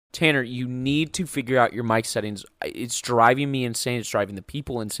Tanner, you need to figure out your mic settings. It's driving me insane. It's driving the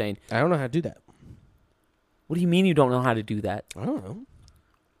people insane. I don't know how to do that. What do you mean you don't know how to do that? I don't know.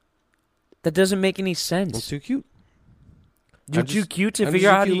 That doesn't make any sense. I'm too cute. You're too cute to I'm figure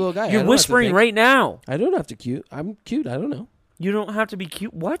just a out how cute to... little guy. I You're don't have to whispering think. right now. I don't have to cute. I'm cute. I don't know. You don't have to be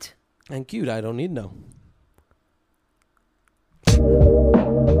cute. What? I'm cute. I don't need to know.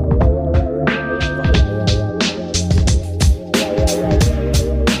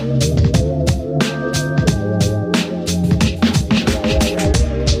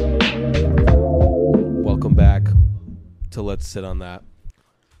 Welcome back to Let's Sit on That.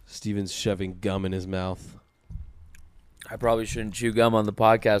 Steven's shoving gum in his mouth. I probably shouldn't chew gum on the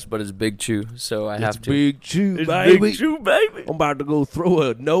podcast, but it's Big Chew, so I have to. Big chew, It's baby. Big Chew, baby. I'm about to go throw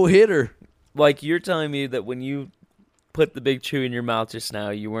a no-hitter. Like, you're telling me that when you put the Big Chew in your mouth just now,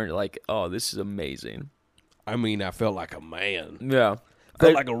 you weren't like, oh, this is amazing. I mean, I felt like a man. Yeah.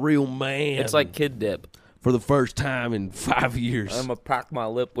 Felt like a real man. It's like kid dip. For the first time in 5 years. I'm going to pack my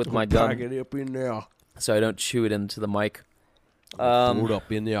lip with my gum Pack it up in there. so I don't chew it into the mic. Throw it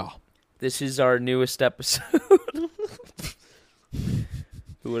up in there. This is our newest episode.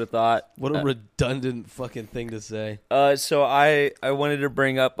 Who would have thought? What a redundant fucking thing to say. So I wanted to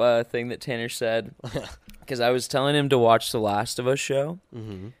bring up a thing that Tanner said because I was telling him to watch the Last of Us show,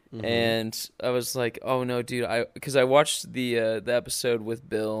 and I was like, "Oh no, dude!" Because I watched the episode with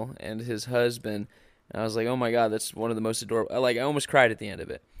Bill and his husband, and I was like, "Oh my god, that's one of the most adorable." I almost cried at the end of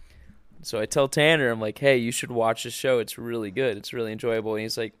it. So I tell Tanner, I'm like, "Hey, you should watch this show. It's really good. It's really enjoyable." And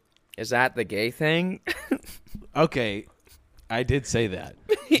he's like, "Is that the gay thing?" Okay, I did say that.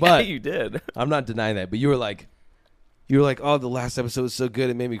 Yeah, But you did. I'm not denying that. But you were like, oh, the last episode was so good,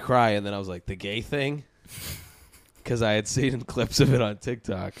 it made me cry. And then I was like, the gay thing? Because I had seen clips of it on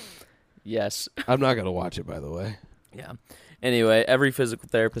TikTok. Yes. I'm not going to watch it, by the way. Yeah. Anyway, every physical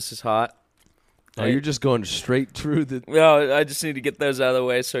therapist is hot. Oh, you're just going straight through the... No, I just need to get those out of the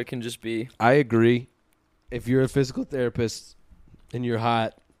way so it can just be... I agree. If you're a physical therapist and you're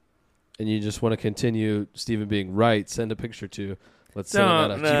hot and you just want to continue Steven being right, send a picture to... Let's send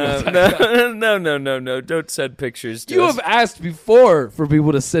No. Don't send pictures to You us. have asked before for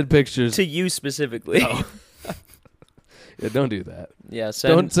people to send pictures. To you specifically. Oh. Yeah, don't do that. Yeah,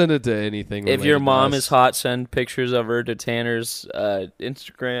 Don't send it to anything. If your related to mom us. is hot, send pictures of her to Tanner's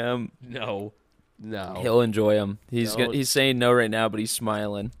Instagram. No. He'll enjoy them. He's No. he's saying no right now, but he's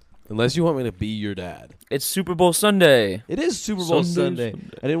smiling. Unless you want me to be your dad. It's Super Bowl Sunday. It is Super Bowl Sunday.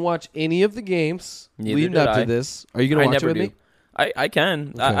 I didn't watch any of the games Neither leading did up I. to this. Are you going to watch it with me? I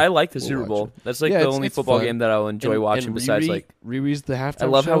can. Okay. I like the We'll Super watch Bowl. it. That's like Yeah, the it's- only it's football fun. game that I'll enjoy watching and besides like... Riri's the halftime I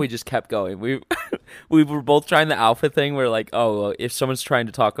love show? how we just kept going. We were both trying the alpha thing where like, oh, well, if someone's trying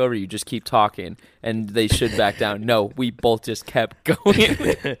to talk over you, just keep talking and they should back down. No, we both just kept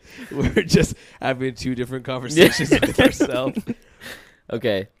going. We're just having two different conversations with ourselves.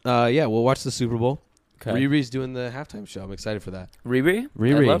 Okay. Yeah, we'll watch the Super Bowl. Okay. Riri's doing the halftime show. I'm excited for that. Riri?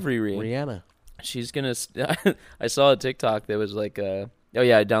 Riri. I love Riri. Rihanna. She's gonna. I saw a TikTok that was like, oh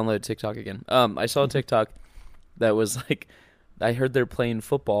yeah, I downloaded TikTok again. I saw a TikTok that was like, I heard they're playing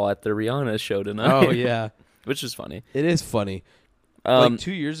football at the Rihanna show tonight. Oh yeah, which is funny. it is funny. Like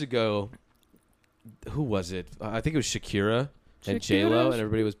 2 years ago, who was it? I think it was Shakira and J-Lo, and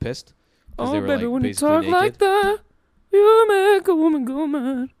everybody was pissed. 'Cause Oh they were, baby, like, when you basically talk naked. like that, you make a woman go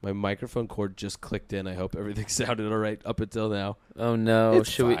mad. My microphone cord just clicked in. I hope everything sounded all right up until now. Oh no! It's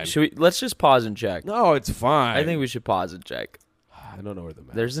Should fine. we? Let's just pause and check. No, it's fine. I think we should pause and check. I don't know where the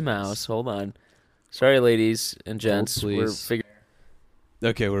mouse There's the is. mouse. Hold on. Sorry, ladies and gents. please. We're figuring.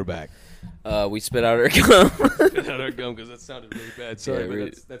 Okay, we're back. We spit out our gum. Spit out our gum because that sounded really bad. Sorry, Yeah,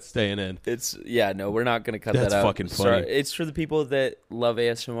 but that's staying in. No, we're not gonna cut That's that out. fucking funny. Sorry. It's for the people that love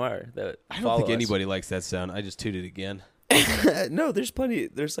ASMR. That I don't follow think us. anybody likes that sound. I just tooted again. No, there's plenty.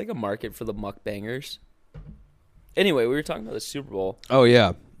 There's like a market for the mukbangers. Anyway, we were talking about the Super Bowl. Oh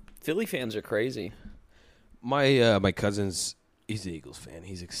yeah, Philly fans are crazy. my cousin's he's an Eagles fan.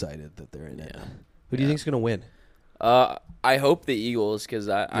 He's excited that they're in it. Who do you think's gonna win? I hope the Eagles because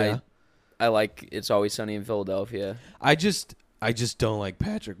Yeah. I like It's Always Sunny in Philadelphia. I just don't like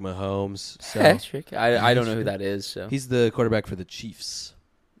Patrick Mahomes. So Patrick, I don't know who that is. So he's the quarterback for the Chiefs.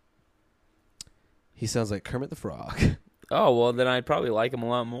 He sounds like Kermit the Frog. oh well, then I'd probably like him a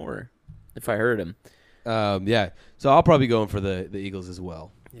lot more if I heard him. Yeah, so I'll probably go in for the Eagles as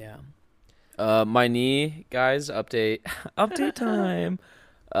well. Yeah. My knee, guys, update time.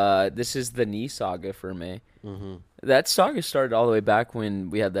 This is the knee saga for me. Mm-hmm. That saga started all the way back when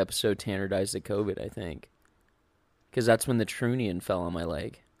we had the episode Tanner Dies to COVID, I think. Because that's when the Trunion fell on my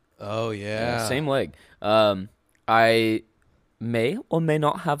leg. Oh yeah, Same leg. I may or may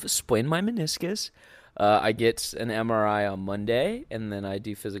not have sprained my meniscus. I get an MRI on Monday, and then I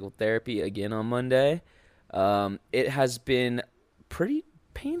do physical therapy again on Monday. It has been pretty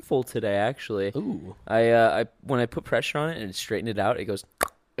painful today, actually. Ooh. I when I put pressure on it and straighten it out, it goes,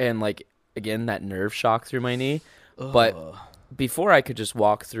 and like again that nerve shock through my knee. Ugh. But before I could just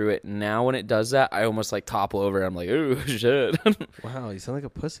walk through it. Now when it does that, I almost like topple over. I'm like, ooh, shit. Wow, you sound like a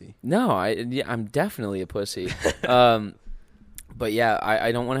pussy. No, I'm definitely a pussy. But yeah,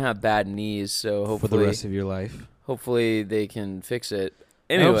 I don't want to have bad knees, so hopefully for the rest of your life. Hopefully they can fix it.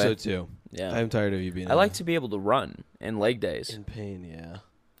 Anyway, I hope so too. Yeah, I'm tired of you being. I like to be able to run and leg days. In pain, yeah.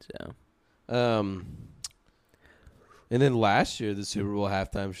 So, and then last year the Super Bowl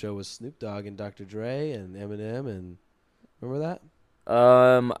halftime show was Snoop Dogg and Dr. Dre and Eminem, and remember that?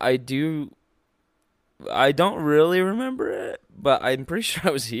 I don't really remember it, but I'm pretty sure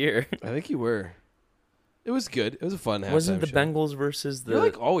I was here. I think you were. It was good. It was a fun halftime Wasn't the show. Bengals versus the? You're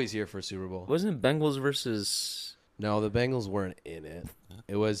like always here for a Super Bowl. Wasn't it Bengals versus? No, the Bengals weren't in it.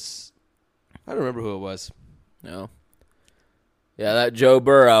 It was. I don't remember who it was. No. Yeah, that Joe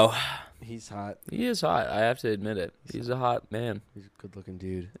Burrow. He's hot. He is hot. I have to admit it. He's a hot man. He's a good-looking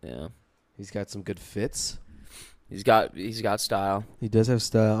dude. Yeah. He's got some good fits. He's got style. He does have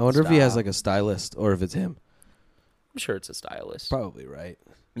style. I wonder if he has like a stylist or if it's him. I'm sure it's a stylist. Probably right.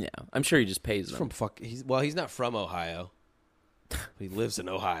 Yeah, I'm sure he just pays them. He's not from Ohio. He lives in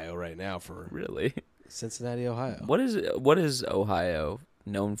Ohio right now for really Cincinnati, Ohio. What is Ohio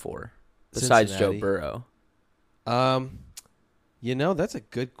known for besides Cincinnati. Joe Burrow? That's a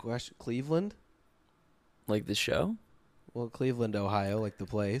good question. Cleveland? Like the show? Well, Cleveland, Ohio, like the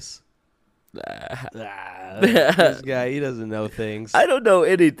place. Nah. This guy, he doesn't know things. I don't know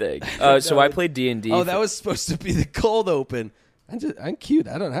anything. So I played D&D. Oh, that was supposed to be the cold open. I'm cute.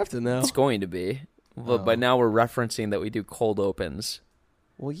 I don't have to know. It's going to be. But now we're referencing that we do cold opens.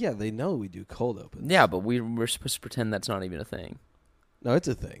 Well, yeah, they know we do cold opens. Yeah, but we're supposed to pretend that's not even a thing. No, it's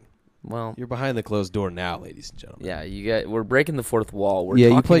a thing. Well, you're behind the closed door now, ladies and gentlemen. Yeah, we're breaking the fourth wall. We're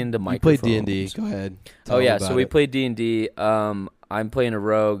talking into microphones. You played D&D. Go ahead. So we played D&D. I'm playing a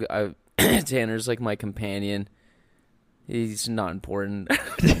rogue. Tanner's like my companion. He's not important.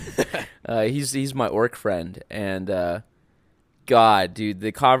 He's my orc friend, and God, dude,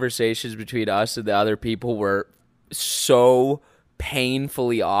 the conversations between us and the other people were so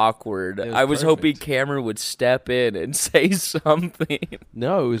painfully awkward. I was hoping Cameron would step in and say something.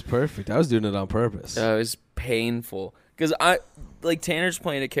 No, it was perfect. I was doing it on purpose. It was painful because Tanner's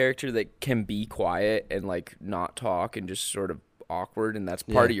playing a character that can be quiet and like not talk and just sort of awkward, and that's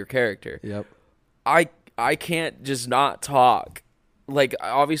part of your character. Yep. I can't just not talk. Like,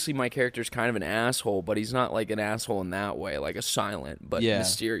 obviously my character's kind of an asshole, but he's not like an asshole in that way, like a silent but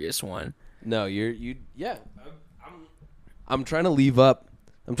mysterious one. No, I'm trying to leave up.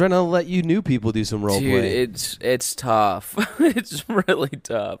 I'm trying to let you new people do some role play. It's tough. It's really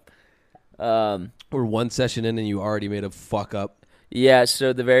tough. We're one session in and you already made a fuck up. Yeah, so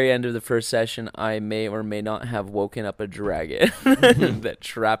at the very end of the first session, I may or may not have woken up a dragon that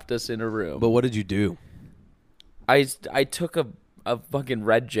trapped us in a room. But what did you do? I took a fucking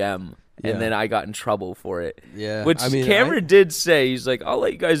red gem, and then I got in trouble for it. Yeah. Which Cameron did say. He's like, I'll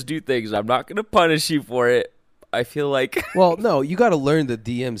let you guys do things. I'm not going to punish you for it. I feel like... Well, no, you got to learn the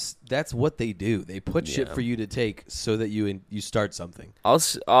DMs. That's what they do. They put shit for you to take so that you start something.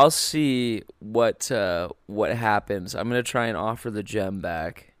 I'll see what happens. I'm going to try and offer the gem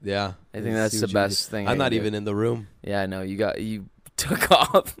back. Yeah. I think that's the best thing. I'm not even in the room. Yeah, I know. You took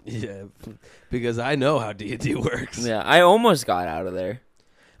off. Yeah, because I know how D&D works. Yeah, I almost got out of there.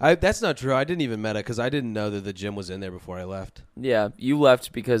 That's not true. I didn't even meta because I didn't know that the gym was in there before I left. Yeah, you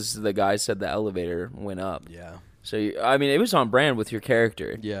left because the guy said the elevator went up. Yeah. So, it was on brand with your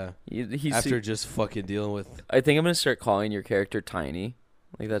character. Yeah. After just fucking dealing with... I think I'm going to start calling your character Tiny.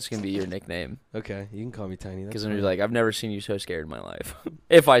 Like, that's going to be your nickname. Okay, you can call me Tiny. Because I'm like, I've never seen you so scared in my life.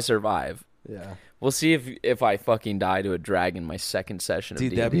 If I survive. Yeah. We'll see if I fucking die to a dragon my second session of D&D.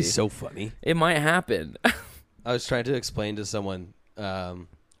 Dude, that'd be so funny. It might happen. I was trying to explain to someone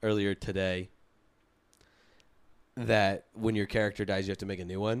earlier today that when your character dies, you have to make a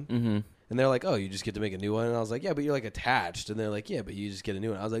new one. Mm-hmm. And they're like, oh, you just get to make a new one? And I was like, yeah, but you're like attached. And they're like, yeah, but you just get a new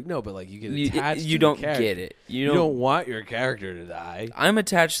one. I was like, no, but like you get attached you to don't the character. get it. You don't want your character to die. I'm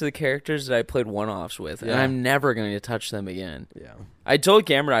attached to the characters that I played one-offs with, and I'm never going to touch them again. Yeah. I told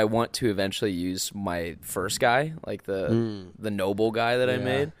Cameron I want to eventually use my first guy, like the noble guy that I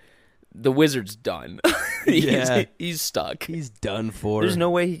made. The wizard's done. He's stuck. He's done for. There's no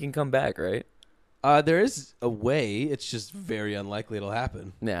way he can come back, right? There is a way. It's just very unlikely it'll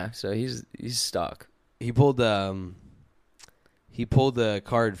happen. Yeah, so he's stuck. He pulled He pulled the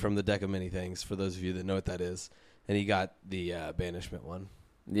card from the deck of many things, for those of you that know what that is, and he got the banishment one.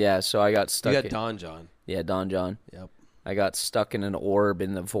 Yeah, so I got stuck. You got Don John. Yeah, Don John. Yep. I got stuck in an orb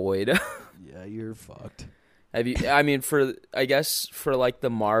in the void. Yeah, you're fucked. Have you? I mean, I guess for like the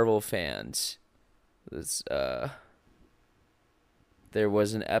Marvel fans, this, there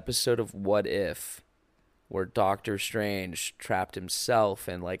was an episode of What If where Doctor Strange trapped himself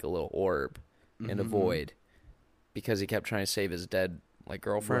in like a little orb in a void because he kept trying to save his dead like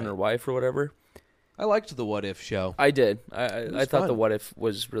girlfriend or wife or whatever. I liked the What If show. I did. I thought fun. the What If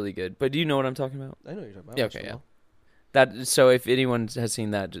was really good. But do you know what I'm talking about? I know what you're talking about. Yeah, okay, yeah. That, so if anyone has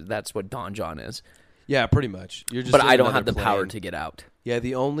seen that, that's what Don John is. Yeah, pretty much. You're just. But I don't have another the power plane. to get out. Yeah,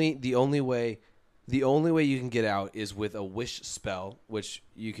 the only way you can get out is with a wish spell, which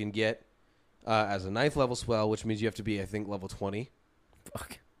you can get as a 9th level spell, which means you have to be, I think, level 20.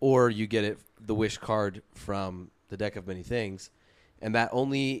 Fuck. Or you get the wish card from the deck of many things, and that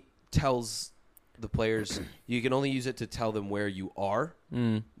only tells the players. You can only use it to tell them where you are,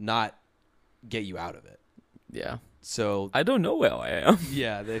 not get you out of it. Yeah. So I don't know where I am.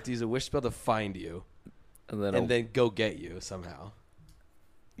 Yeah, they have to use a wish spell to find you, and then go get you somehow.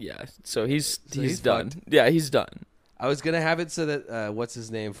 Yeah, so he's done. fucked. Yeah, he's done. I was gonna have it so that what's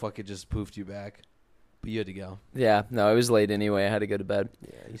his name fucking just poofed you back, but you had to go. Yeah, no, it was late anyway. I had to go to bed.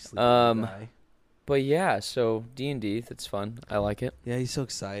 Yeah, he's sleeping. But yeah, so D&D, that's fun. I like it. Yeah, he's so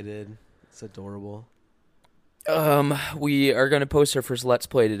excited. It's adorable. We are gonna post our first Let's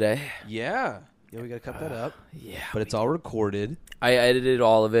Play today. Yeah, we gotta cut that up. Yeah, but it's all recorded. I edited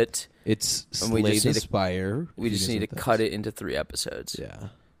all of it. It's we just need to Spire. We just need to cut it into 3 episodes. Yeah,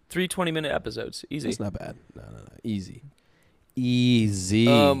 3 20-minute episodes. Easy. That's not bad. No. Easy.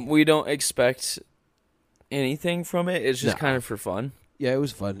 We don't expect anything from it. It's just kind of for fun. Yeah, it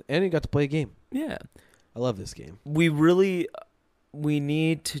was fun, and you got to play a game. Yeah, I love this game. We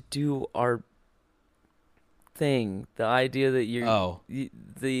need to do our thing. The idea that you're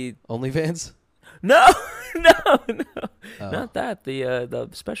the OnlyFans. No, not that. The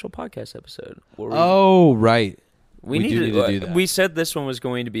special podcast episode. Where Right. We need to do that. We said this one was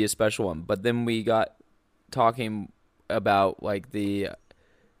going to be a special one, but then we got talking about like the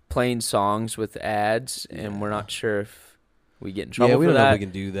playing songs with ads, and we're not sure if we get in trouble we for don't know that. if we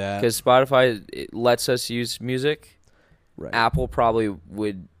can do that because Spotify lets us use music. Right. Apple probably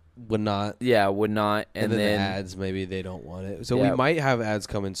would not. Yeah, would not. And then the ads, maybe they don't want it. So Yeah. we might have ads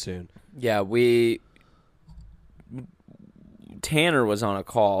coming soon. Yeah, Tanner was on a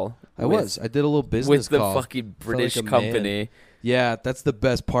call. I did a little business with the call. fucking British like a company. Man. Yeah, that's the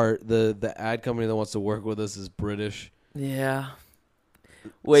best part. The ad company that wants to work with us is British. Yeah.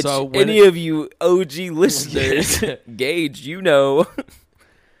 Which So any of you OG listeners, Gage, you know.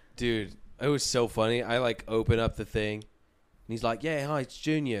 Dude, it was so funny. I like open up the thing, and he's like, "Yeah, hi, it's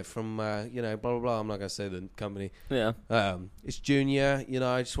Junior from blah blah blah." I'm not gonna say the company. Yeah. It's Junior.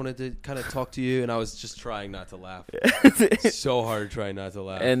 I just wanted to kind of talk to you, and I was just trying not to laugh. So hard trying not to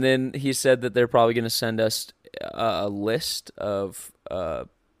laugh. And then he said that they're probably gonna send us a list of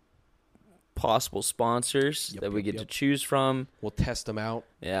possible sponsors that we get to choose from. We'll test them out.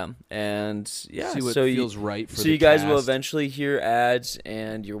 Yeah, and see what feels right for so the you guys will cast. eventually hear ads,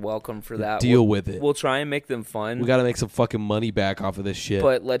 and you're welcome for that. Deal with it. We'll try and make them fun. We got to make some fucking money back off of this shit.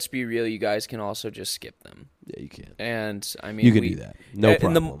 But let's be real, you guys can also just skip them. Yeah, you can. And I mean, you can do that. No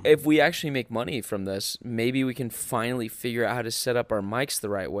problem. If we actually make money from this, maybe we can finally figure out how to set up our mics the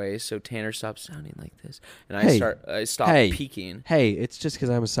right way so Tanner stops sounding like this, and I stop peaking. Hey, it's just because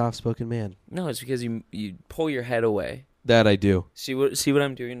I'm a soft-spoken man. No, it's because you pull your head away. That I do. See what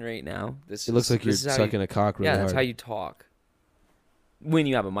I'm doing right now? It looks like you're sucking a cock really hard. Yeah, that's how you talk. When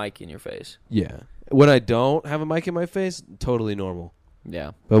you have a mic in your face. Yeah. When I don't have a mic in my face, totally normal.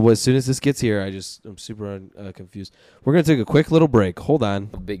 Yeah. But as soon as this gets here, I'm super confused. We're going to take a quick little break. Hold on.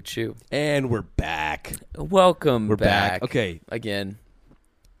 A big chew. And we're back. Welcome We're back. Okay. Okay. Again.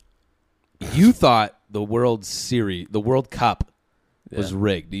 You thought the World Cup was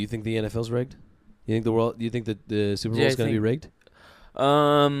rigged. Do you think the NFL's rigged? Do you think that the Super Bowl is going to be rigged?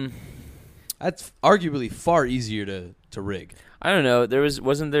 That's arguably far easier to rig. I don't know.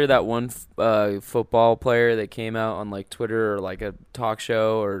 Wasn't there that one football player that came out on like Twitter or like a talk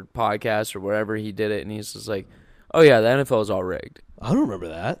show or podcast or wherever he did it, and he's just like, "Oh yeah, the NFL is all rigged." I don't remember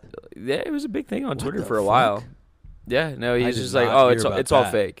that. Yeah, it was a big thing on Twitter for a while. Yeah, no, he's just like, "Oh, it's all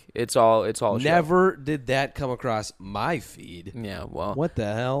fake. It's all Never did that come across my feed." Yeah, well, what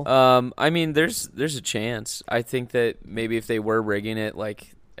the hell? I mean, there's a chance. I think that maybe if they were rigging it,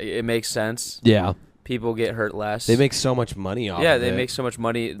 like it makes sense. Yeah. People get hurt less. They make so much money off. Yeah, of they it. make so much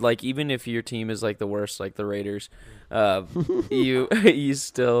money. Like even if your team is like the worst, like the Raiders, you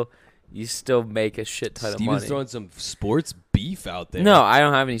still make a shit ton of money. Steven's throwing some sports beef out there. No, I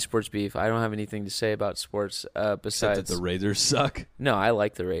don't have any sports beef. I don't have anything to say about sports besides Except that the Raiders suck. No, I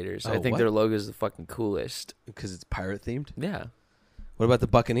like the Raiders. I think their logo is the fucking coolest. Because it's pirate themed? Yeah. What about the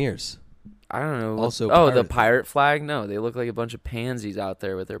Buccaneers? I don't know. Also, the pirate flag? No, they look like a bunch of pansies out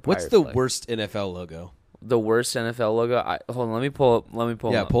there with their pirate What's the flag. worst NFL logo? The worst NFL logo? Hold on, let me pull up.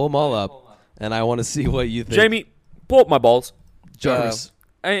 Yeah, pull them all up, and I want to see what you think. Jamie, pull up my balls. Jarvis,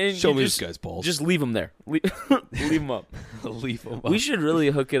 and show me this guy's balls. Just leave them there. Leave them up. Leave them up. We should really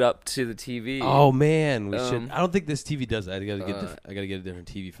hook it up to the TV. Oh man, we should. I don't think this TV does that. I gotta get a different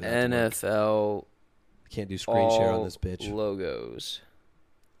TV for that. NFL. I can't do screen share on this bitch. Logos.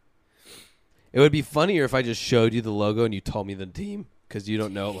 It would be funnier if I just showed you the logo and you told me the team because you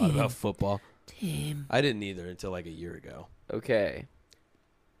don't know a lot about football. Team. I didn't either until like a year ago. Okay.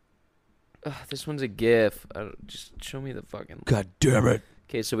 This one's a GIF. Just show me the fucking. God damn it.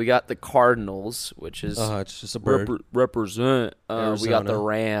 Okay, so we got the Cardinals, which is it's just a bird. Represent. We got the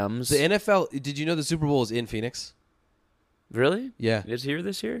Rams. The NFL. Did you know the Super Bowl is in Phoenix? Really? Yeah. It's here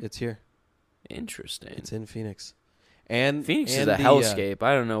this year? It's here. Interesting. It's in Phoenix. And Phoenix is a hellscape.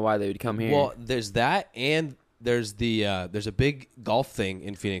 I don't know why they would come here. Well, there's that, and there's there's a big golf thing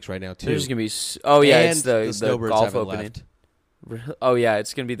in Phoenix right now too. There's gonna be it's the snowbirds golf haven't opening. left. Oh yeah,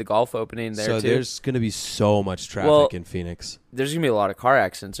 it's gonna be the golf opening there so too. So there's gonna be so much traffic in Phoenix. There's gonna be a lot of car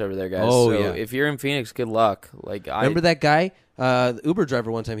accidents over there, guys. Oh so yeah. If you're in Phoenix, good luck. Remember that guy, the Uber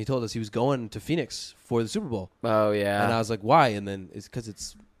driver one time. He told us he was going to Phoenix for the Super Bowl. Oh yeah. And I was like, why? And then it's because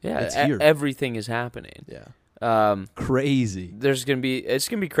it's here. Everything is happening. Yeah. Crazy. It's gonna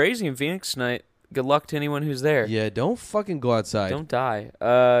be crazy in Phoenix tonight. Good luck to anyone who's there. Yeah, don't fucking go outside. Don't die.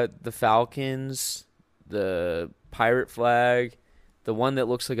 The Falcons, the pirate flag, the one that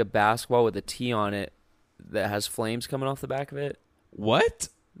looks like a basketball with a T on it that has flames coming off the back of it. What?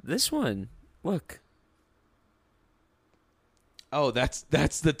 This one. Look. Oh, that's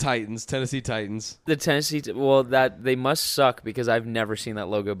the Titans, Tennessee Titans. The Tennessee. That they must suck because I've never seen that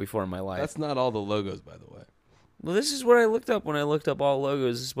logo before in my life. That's not all the logos, by the way. Well, this is what I looked up when I looked up all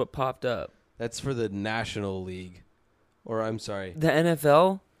logos. This is what popped up. That's for the National League. Or, I'm sorry. The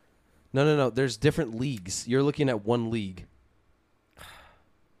NFL? No. There's different leagues. You're looking at one league.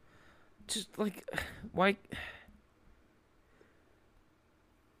 Just, why?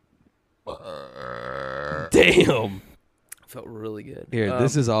 Damn. Felt really good. Here,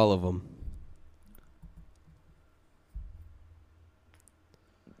 this is all of them.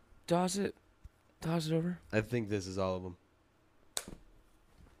 Toss it over. I think this is all of them.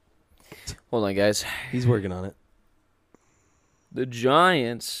 Hold on, guys. He's working on it. The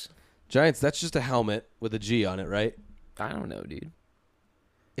Giants, that's just a helmet with a G on it, right? I don't know, dude.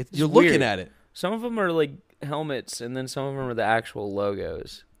 You're weird. looking at it. Some of them are like helmets, and then some of them are the actual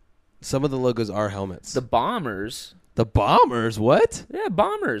logos. Some of the logos are helmets. The Bombers. The Bombers? What? Yeah,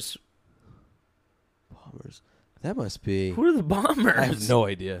 Bombers. Bombers. That must be. Who are the Bombers? I have no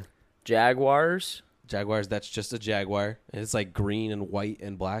idea. Jaguars. That's just a Jaguar. And it's like green and white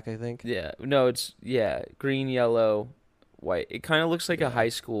and black, I think. Yeah. No, it's green, yellow, white. It kind of looks like a high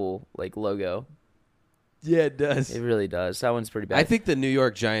school logo. Yeah, it does. It really does. That one's pretty bad. I think the New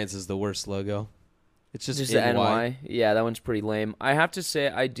York Giants is the worst logo. It's just the NY. Yeah, that one's pretty lame. I have to say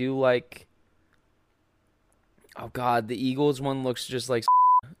I do like. Oh God, the Eagles one looks just like,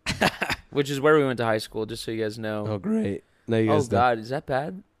 which is where we went to high school. Just so you guys know. Oh great. No, you guys. Oh God, is that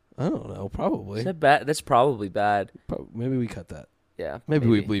bad? I don't know. Probably. Is that bad? That's probably bad. Maybe we cut that. Yeah. Maybe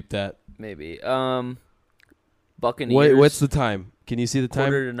we bleep that. Maybe. Buccaneers. What's the time? Can you see the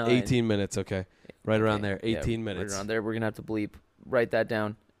time? 8:45. 18 minutes. Okay. Right around there. 18 minutes. Right around there. We're gonna have to bleep. Write that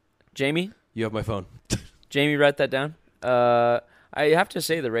down. Jamie. You have my phone. Jamie, write that down. I have to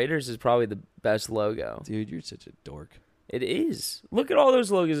say the Raiders is probably the best logo. Dude, you're such a dork. It is. Look at all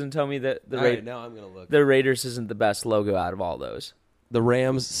those logos and tell me that now I'm gonna look. The Raiders isn't the best logo out of all those. The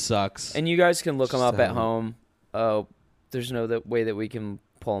Rams sucks. And you guys can look them up at home. Oh, there's no way that we can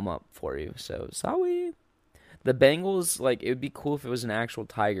pull them up for you. So sorry. The Bengals, it would be cool if it was an actual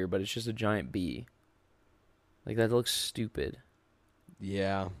tiger, but it's just a giant bee. That looks stupid.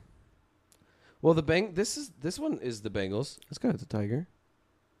 Yeah. Well, this one is the Bengals. It's got the tiger.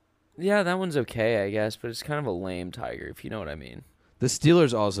 Yeah, that one's okay, I guess, but it's kind of a lame tiger, if you know what I mean. The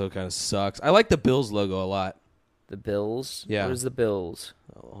Steelers also kind of sucks. I like the Bills logo a lot. The Bills? Yeah. What is the Bills?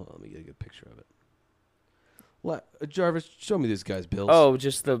 Oh, hold on, let me get a good picture of it. Jarvis, show me this guy's Bills. Oh,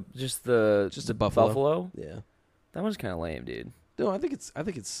 just the buffalo. Buffalo? Yeah. That one's kind of lame, dude. No, I think it's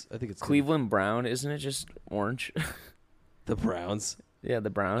Cleveland Brown, isn't it just orange? the Browns. Yeah, the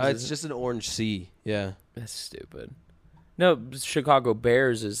Browns. It's just an orange C. Yeah. That's stupid. No, Chicago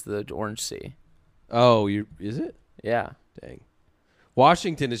Bears is the orange C. Oh, is it? Yeah. Dang.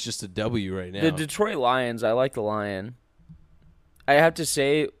 Washington is just a W right now. The Detroit Lions, I like the lion. I have to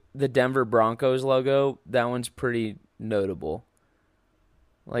say, the Denver Broncos logo, that one's pretty notable.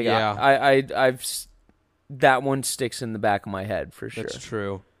 Like, yeah. I've that one sticks in the back of my head for sure. That's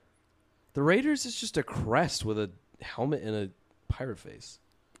true. The Raiders is just a crest with a helmet and a pirate face.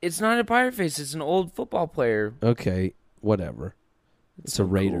 It's not a pirate face. It's an old football player. Okay, whatever. It's a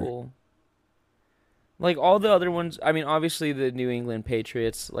Raider. Cool. Like all the other ones, I mean, obviously the New England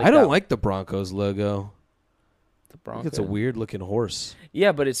Patriots. Like I don't like the Broncos logo. The Broncos. It's a weird looking horse.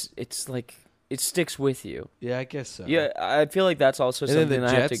 Yeah, but it's like it sticks with you. Yeah, I guess so. Yeah, I feel like that's also and something then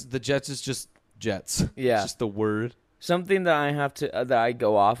I have to. The Jets is just Jets. Yeah, it's just the word. Something that I have to that I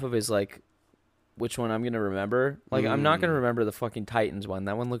go off of is like which one I'm gonna remember. Like I'm not gonna remember the fucking Titans one.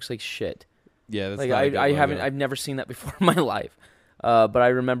 That one looks like shit. Yeah, that's like not a good logo. I've never seen that before in my life. But I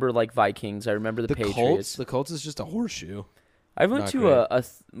remember like Vikings. I remember the Patriots. The Colts is just a horseshoe. I went to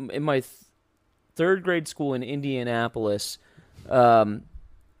in my third grade school in Indianapolis,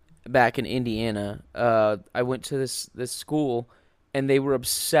 back in Indiana. I went to this school, and they were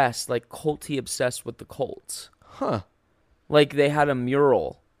obsessed, like culty obsessed with the Colts. Huh? Like they had a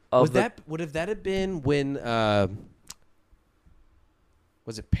mural of would that have been when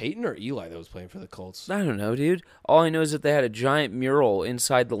was it Peyton or Eli that was playing for the Colts? I don't know, dude. All I know is that they had a giant mural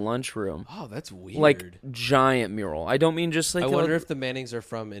inside the lunchroom. Oh, that's weird. Like giant mural. I don't mean just like. I wonder if the Mannings are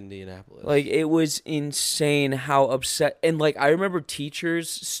from Indianapolis. Like it was insane how upset, and like I remember teachers,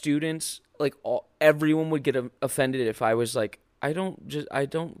 students, like everyone would get offended if I was like, I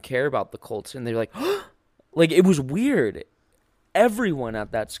don't care about the Colts, and they're like, like it was weird. Everyone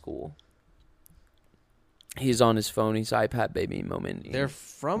at that school. He's on his phone. He's iPad baby moment. They're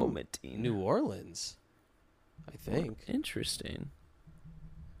from New Orleans, I think. Interesting.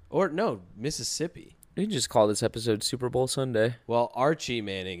 Or no, Mississippi. You can just call this episode Super Bowl Sunday. Well, Archie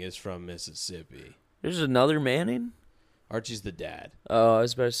Manning is from Mississippi. There's another Manning? Archie's the dad. Oh, I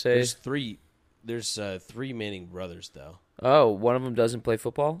was about to say. There's three Manning brothers, though. Oh, one of them doesn't play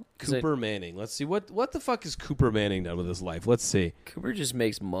football? Cooper Manning. Let's see. What the fuck has Cooper Manning done with his life? Let's see. Cooper just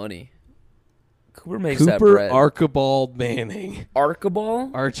makes money. Cooper makes that bread. Archibald Manning.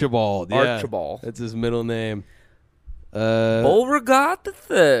 Archibald? Archibald, yeah. Archibald. That's his middle name. Beauregard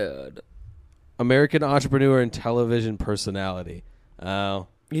III. American entrepreneur and television personality. Oh.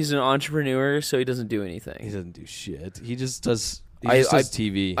 He's an entrepreneur, so he doesn't do anything. He doesn't do shit. He just does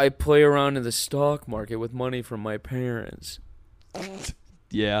TV. I play around in the stock market with money from my parents.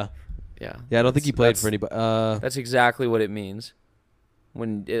 Yeah. Yeah. Yeah, I don't think he played for anybody. That's exactly what it means.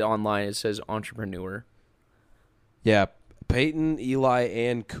 When online it says entrepreneur. Yeah, Peyton, Eli,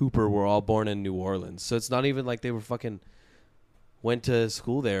 and Cooper were all born in New Orleans. So it's not even like they were fucking went to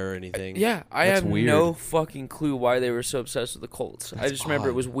school there or anything. Yeah, I have no fucking clue why they were so obsessed with the Colts. I just remember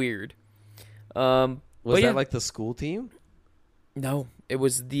it was weird. Was that like the school team? No, it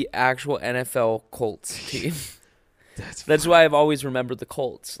was the actual NFL Colts team. That's why I've always remembered the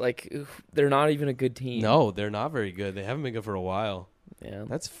Colts. Like, they're not even a good team. No, they're not very good. They haven't been good for a while. Yeah,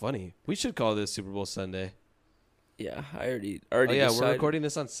 that's funny. We should call this Super Bowl Sunday. Yeah, I already. Oh yeah, decided. we're recording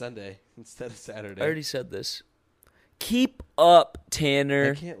this on Sunday instead of Saturday. I already said this. Keep up,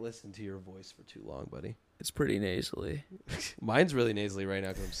 Tanner. I can't listen to your voice for too long, buddy. It's pretty nasally. Mine's really nasally right now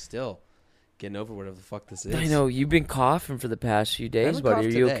because I'm still getting over whatever the fuck this is. I know you've been coughing for the past few days, buddy. Are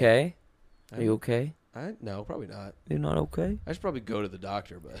you okay? Are you okay? No, probably not. You're not okay? I should probably go to the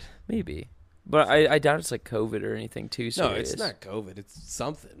doctor, but maybe. But I doubt it's like COVID or anything too serious. No, it's not COVID. It's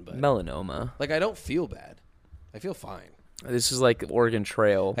something. But melanoma. Like I don't feel bad. I feel fine. This is like Oregon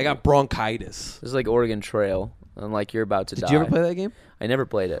Trail. I got bronchitis. This is like Oregon Trail, and like you're about to die. Did you ever play that game? I never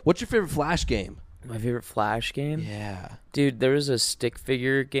played it. What's your favorite Flash game? My favorite Flash game? Yeah, dude, there was a stick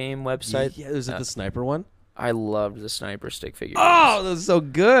figure game website. Yeah, is it the sniper one? I loved the sniper stick figure. Oh, those are so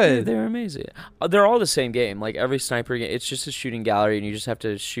good. Dude, they're amazing. They're all the same game. Like every sniper game, it's just a shooting gallery, and you just have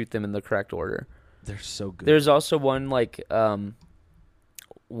to shoot them in the correct order. They're so good. There's also one like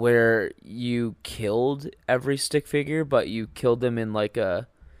where you killed every stick figure, but you killed them in like a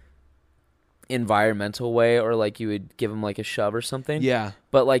environmental way, or like you would give them like a shove or something. Yeah.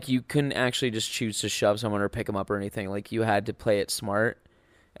 But like you couldn't actually just choose to shove someone or pick them up or anything. Like you had to play it smart.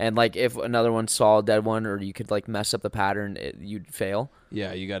 And like if another one saw a dead one, or you could like mess up the pattern, you'd fail.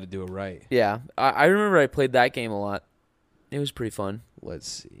 Yeah, you got to do it right. Yeah, I remember I played that game a lot. It was pretty fun. Let's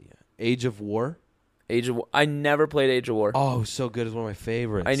see. Age of War. Age of War. I never played Age of War. Oh, so good. It's one of my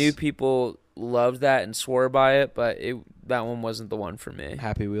favorites. I knew people loved that and swore by it, but that one wasn't the one for me.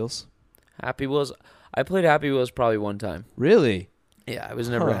 Happy Wheels. Happy Wheels. I played Happy Wheels probably one time. Really? Yeah, I was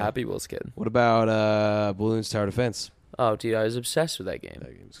never a Happy Wheels kid. What about Balloons Tower Defense? Oh, dude, I was obsessed with that game.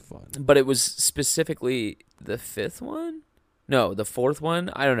 That game's fun. But it was specifically the 5th one? No, the 4th one?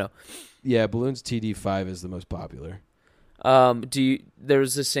 I don't know. Yeah, Balloons TD5 is the most popular. There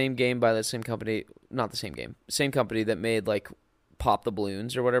was the same game by the same company, not the same game, same company that made like Pop the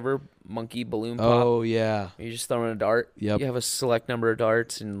Balloons or whatever, Monkey Balloon Pop. Oh, yeah. You just throw in a dart. Yep. You have a select number of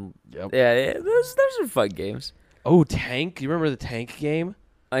darts, and Yep. yeah, those are fun games. Oh, Tank. You remember the Tank game?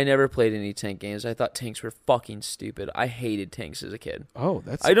 I never played any tank games. I thought tanks were fucking stupid. I hated tanks as a kid. Oh,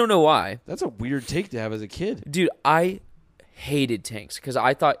 I don't know why. That's a weird take to have as a kid. Dude, I hated tanks because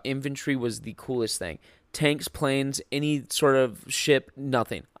I thought infantry was the coolest thing. Tanks, planes, any sort of ship,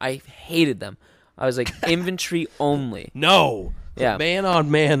 nothing. I hated them. I was like, infantry only. No. Yeah. Man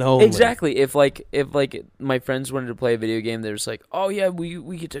on man only. Exactly. If my friends wanted to play a video game, they're just like, oh yeah,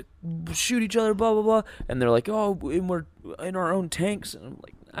 we get to shoot each other, blah blah blah, and they're like, oh, and we're in our own tanks, and I'm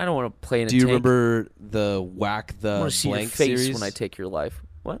like, I don't want to play in a tank. Do you remember the Whack the I want to see Blank your face series? when I take your life.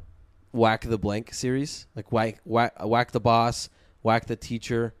 What? Whack the Blank series? Like whack the boss, whack the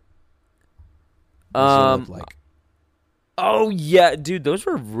teacher. Like. Oh yeah, dude, those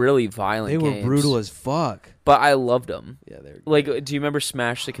were really violent. They were games. brutal as fuck. But I loved them. Yeah, they're like. Do you remember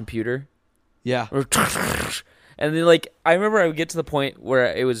Smash the Computer? Yeah. And then I remember I would get to the point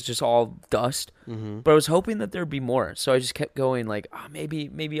where it was just all dust, but I was hoping that there'd be more, so I just kept going. Like, oh,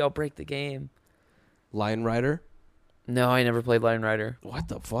 maybe I'll break the game. Lion Rider? No, I never played Lion Rider. What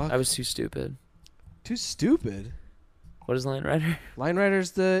the fuck? I was too stupid. Too stupid. What is Lion Rider? Lion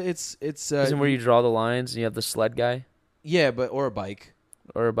Rider's it's Isn't where you draw the lines and you have the sled guy? Yeah, or a bike.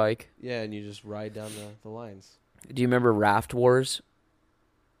 Or a bike. Yeah, and you just ride down the lines. Do you remember Raft Wars?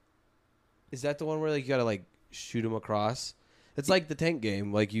 Is that the one where you gotta shoot them across? It's like the tank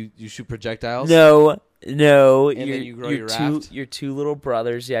game. Like you shoot projectiles. No. And then you grow your raft. Your two little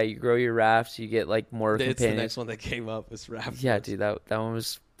brothers. Yeah, you grow your raft. You get more companions. It's the next one that came up. Is Raft. Yeah, dude, that one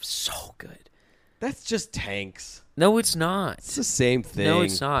was so good. That's just tanks. No, it's not. It's the same thing. No,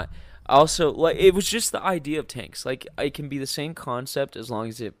 it's not. Also, it was just the idea of tanks. Like, it can be the same concept as long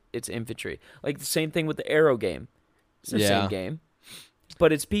as it's infantry. Like, the same thing with the Arrow game. It's the same game,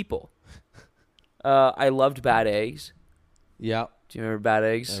 but it's people. I loved Bad Eggs. Yeah. Do you remember Bad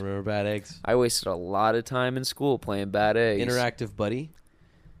Eggs? I remember Bad Eggs. I wasted a lot of time in school playing Bad Eggs. Interactive Buddy.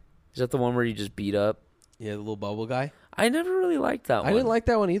 Is that the one where you just beat up? Yeah, the little bubble guy. I never really liked that one. I didn't like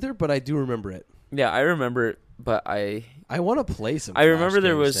that one either, but I do remember it. Yeah, I remember it, but I want to play some. I remember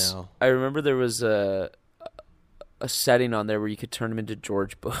there was a setting on there where you could turn him into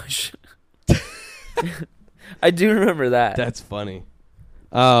George Bush. I do remember that. That's funny.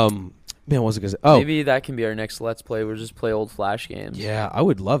 Man, what was I gonna say? Oh, maybe that can be our next Let's Play. We'll just play old Flash games. Yeah, I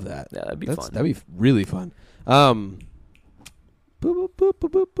would love that. Yeah, that'd be fun. That'd be really fun. Boop, boop, boop, boop,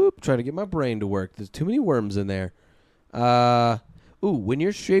 boop, boop. Trying to get my brain to work. There's too many worms in there. When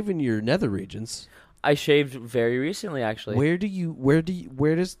you're shaving your nether regions, I shaved very recently, actually. where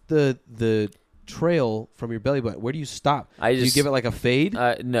does the trail from your belly button? Where do you stop? Do you give it like a fade?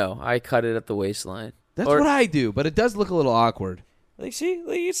 No, I cut it at the waistline. That's what I do, but it does look a little awkward. See,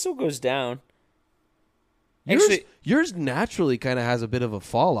 it still goes down. Yours naturally kind of has a bit of a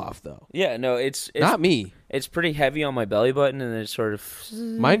fall off, though. Yeah, no, it's not me. It's pretty heavy on my belly button, and then it's sort of.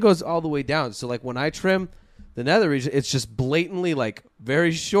 Mine goes all the way down. So when I trim the nether region, it's just blatantly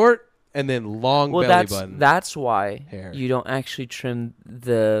very short and then long belly button. That's why hair. You don't actually trim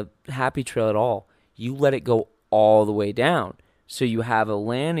the happy trail at all. You let it go all the way down, so you have a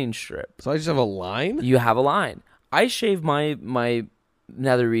landing strip. So I just have a line. You have a line. I shave my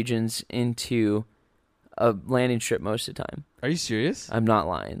nether regions into a landing strip most of the time. Are you serious? I'm not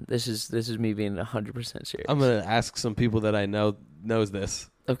lying. This is me being 100% serious. I'm gonna ask some people that I know knows this.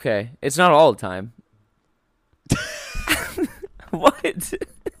 Okay, it's not all the time. What?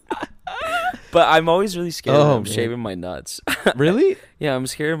 But I'm always really scared of him shaving my nuts. Really? Yeah, I'm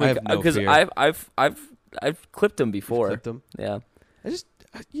scared of my because I've clipped them before. Clipped them? Yeah.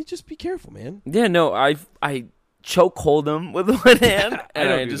 You just be careful, man. Yeah, no, I choke hold them with one hand, and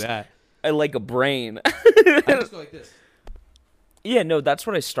I don't do that. I like a brain. I just go like this. Yeah, no, that's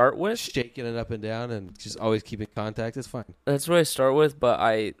what I start with. Shaking it up and down and just always keeping contact is fine. That's what I start with, but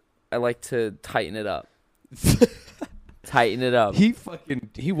I like to tighten it up. Tighten it up.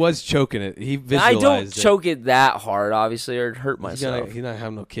 He was choking it. He visualized I don't choke it that hard, obviously, or hurt He's myself. not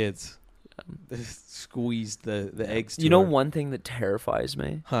having no kids. Squeeze the eggs. You know one thing that terrifies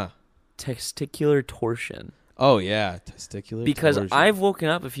me? Huh? testicular torsion. Oh yeah, testicular. Because torsion. I've woken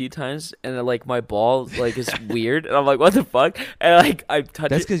up a few times and like my ball like is weird, and I'm like, what the fuck? And like I touch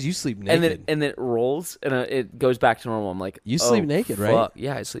That's it, because you sleep naked. and then it rolls and it goes back to normal. I'm like, you sleep naked, fuck. right?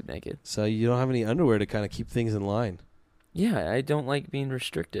 Yeah, I sleep naked. So you don't have any underwear to kind of keep things in line. Yeah, I don't like being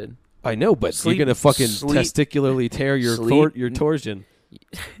restricted. I know, but you're gonna fucking testicularly tear your your torsion. You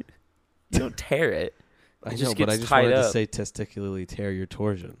don't tear it. I just know, but I gets just tied wanted to up. say testicularly tear your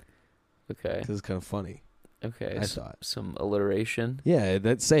torsion. Okay. Because it's kind of funny. Okay. I thought. Some alliteration. Yeah,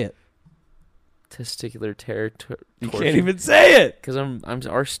 say it. Testicular tear. You can't even say it. Because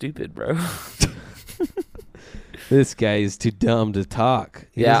I'm stupid, bro. This guy is too dumb to talk.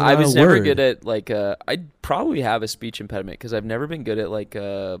 Yeah, I was never good at like. I probably have a speech impediment because I've never been good at like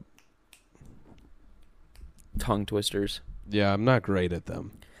tongue twisters. Yeah, I'm not great at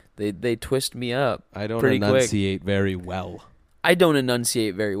them. They twist me up. I don't pretty enunciate very well. I don't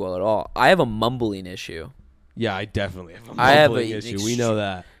enunciate very well at all. I have a mumbling issue. Yeah, I definitely have a mumbling issue. We know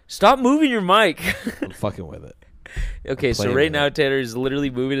that. Stop moving your mic. I'm fucking with it. Okay, so right now Tanner is literally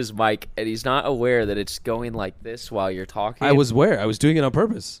moving his mic, and he's not aware that it's going like this while you're talking. I was aware. I was doing it on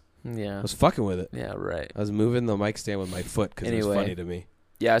purpose. Yeah. I was fucking with it. Yeah, right. I was moving the mic stand with my foot because it was funny to me.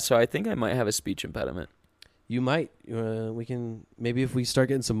 Yeah, so I think I might have a speech impediment. You might. We can maybe if we start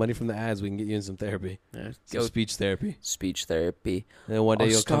getting some money from the ads, we can get you in some therapy. Yeah, some speech therapy. Speech therapy. And then one day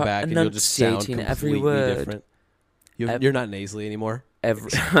you'll come back and you'll just sound completely different. You're not nasally anymore.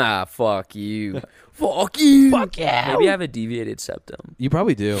 Fuck you. Fuck you. Fuck yeah. Maybe I have a deviated septum. You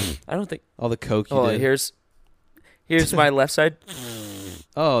probably do. I don't think. All the coke you did. Here's my left side.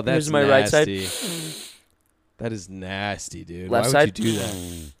 Oh, that's here's my nasty. right side. That is nasty, dude. Left Why side. would you do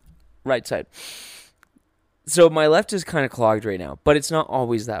that? Right side. So my left is kind of clogged right now, but it's not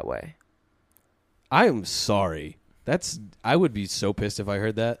always that way. I am sorry. I would be so pissed if I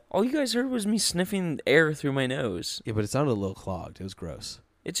heard that. All you guys heard was me sniffing air through my nose. Yeah, but it sounded a little clogged. It was gross.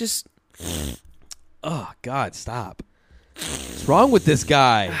 It just... Oh, God, stop. What's wrong with this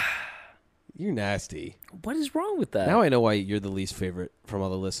guy? You're nasty. What is wrong with that? Now I know why you're the least favorite from all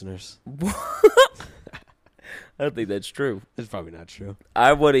the listeners. I don't think that's true. It's probably not true.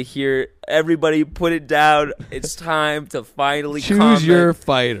 I want to hear everybody put it down. It's time to finally comment. Choose your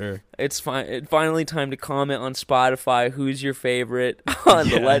fighter. It's finally time to comment on Spotify. Who's your favorite on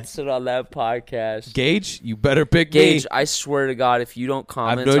the Let's Sit on That podcast? Gage, you better pick Gage, me. I swear to God, if you don't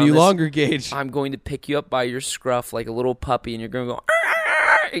comment I've known on you this, longer, Gage. I'm going to pick you up by your scruff like a little puppy, and you're going to go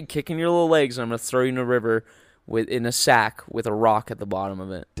and kicking your little legs, and I'm going to throw you in a river in a sack with a rock at the bottom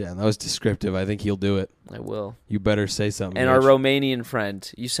of it. Damn, that was descriptive. I think he'll do it. I will. You better say something. And Gage. our Romanian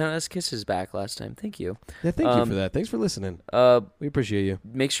friend, you sent us kisses back last time. Thank you. Yeah, thank you for that. Thanks for listening. We appreciate you.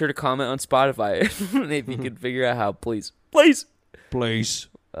 Make sure to comment on Spotify if you can figure out how. Please. Do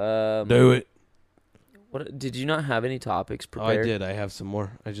it. What did you not have any topics Oh, prepared? I did. I have some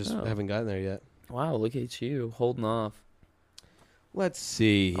more. I just haven't gotten there yet. Wow, look at you holding off. Let's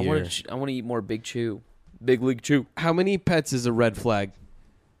see I here. want to eat more Big Chew. Big League Chew. How many pets is a red flag?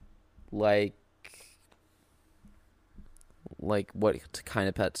 Like what kind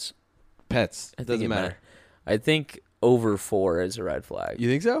of pets? Pets. It doesn't matter. I think over 4 is a red flag. You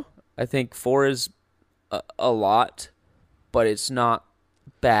think so? I think 4 is a lot, but it's not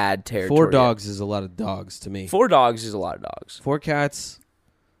bad territory. 4 dogs is a lot of dogs to me. 4 dogs is a lot of dogs. 4 cats.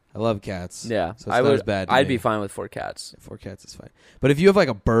 I love cats. Yeah, so it's not as bad to I'd me. be fine with 4 cats. 4 cats is fine. But if you have like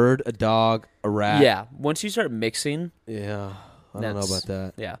a bird, a dog, a rat. Yeah, once you start mixing. Yeah, I don't know about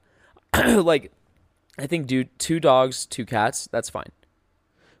that. Yeah. Like, I think 2 dogs, 2 cats, that's fine.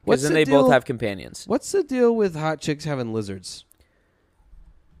 Because then they both have companions. What's the deal with hot chicks having lizards?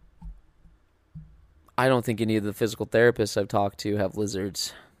 I don't think any of the physical therapists I've talked to have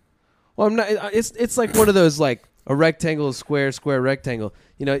lizards. Well, I'm not. It's like one of those like a rectangle, a square, square, rectangle.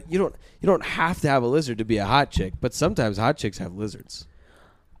 You know, you don't have to have a lizard to be a hot chick, but sometimes hot chicks have lizards.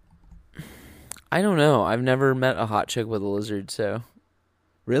 I don't know. I've never met a hot chick with a lizard, so.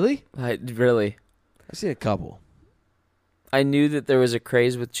 Really? Really. I've seen a couple. I knew that there was a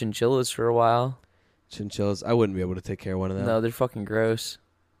craze with chinchillas for a while. Chinchillas. I wouldn't be able to take care of one of them. No, they're fucking gross.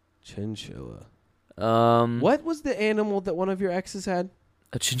 Chinchilla. What was the animal that one of your exes had?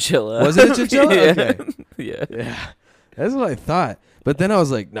 A chinchilla. Was it a chinchilla? Yeah. Okay. Yeah. Yeah. That's what I thought. But then I was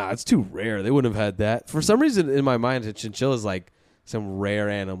like, nah, it's too rare. They wouldn't have had that. For some reason in my mind, a chinchilla is like some rare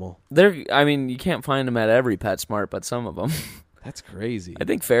animal. You can't find them at every PetSmart, but some of them. That's crazy. I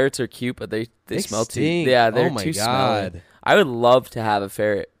think ferrets are cute, but they smell stink. too. Yeah, they're oh my too God. smelly. I would love to have a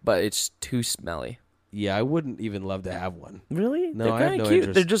ferret, but it's too smelly. Yeah, I wouldn't even love to have one. Really? No, they're I have no cute.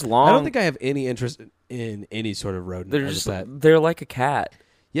 interest. They're just long. I don't think I have any interest in any sort of rodent. They're like a cat.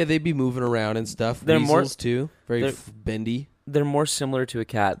 Yeah, they'd be moving around and stuff. They're Weasels, too. Very bendy. They're more similar to a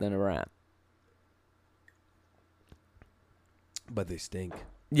cat than a rat. But they stink.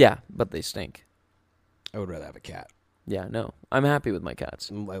 Yeah, but they stink. I would rather have a cat. Yeah, no. I'm happy with my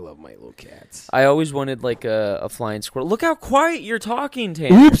cats. I love my little cats. I always wanted like a flying squirrel. Look how quiet you're talking,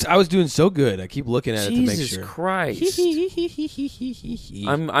 Tanner. Oops, I was doing so good. I keep looking at it to make sure. Jesus Christ.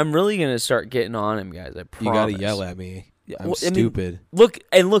 I'm really going to start getting on him, guys. I promise. You got to yell at me. I'm stupid. Look,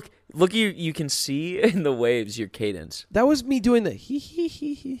 you can see in the waves your cadence. That was me doing the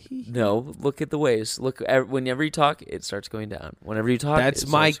he. No, look at the waves. Look, whenever you talk, it starts going down. Whenever you talk, that's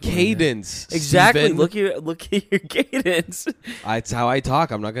my cadence. Exactly. Steven. Look at your cadence. That's how I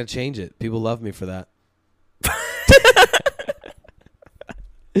talk. I'm not going to change it. People love me for that.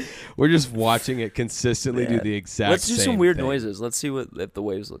 We're just watching it consistently do the exact same Let's do some weird thing. noises. Let's see if the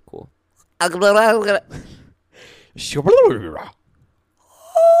waves look cool.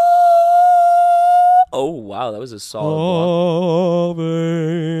 Oh, wow. That was a solid block.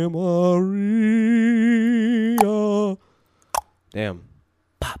 Ave Maria. Damn.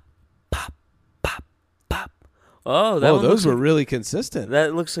 Oh, those were really consistent.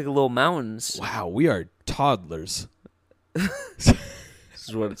 That looks like a little mountains. Wow, we are toddlers. This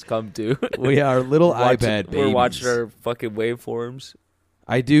is what it's come to. We are little iPad babies. We're watching our fucking waveforms.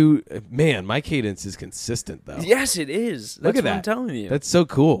 I do. Man, my cadence is consistent, though. Yes, it is. That's Look at what that. I'm telling you. That's so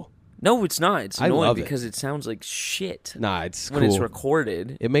cool. No, it's not. It's I annoying love it. because it sounds like shit. Nah, it's when cool. it's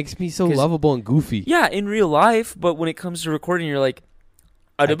recorded. It makes me so lovable and goofy. Yeah, in real life, but when it comes to recording, you're like,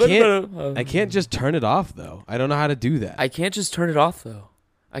 I can't just turn it off, though. I don't know how to do that. I can't just turn it off, though.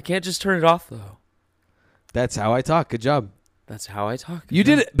 That's how I talk. Good job. That's how I talk. You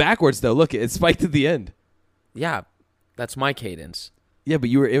did it backwards, though. Look, it spiked at the end. Yeah, that's my cadence. Yeah, but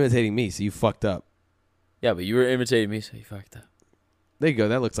you were imitating me, so you fucked up. Yeah, but you were imitating me, so you fucked up. There you go.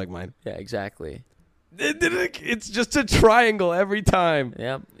 That looks like mine. Yeah, exactly. It's just a triangle every time.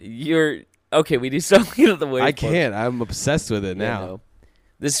 Yeah, you're... Okay, we need something of the way. I can't. I'm obsessed with it now. No.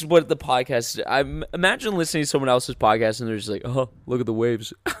 This is what the podcast is. I imagine listening to someone else's podcast and they're just like, oh, look at the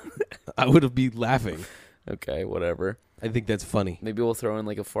waves. I would be laughing. Okay, whatever. I think that's funny. Maybe we'll throw in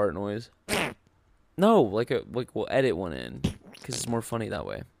like a fart noise. No, like we'll edit one in because it's more funny that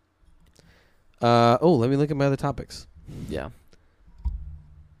way. Let me look at my other topics. Yeah.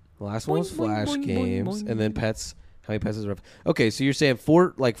 The last one was Boing, boing, Flash boing, games, boing, boing. and then pets. How many pets is rough? Okay, so you're saying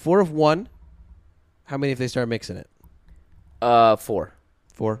four of one. How many if they start mixing it? 4.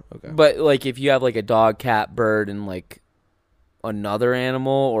 4? Okay. But like if you have like a dog, cat, bird, and like another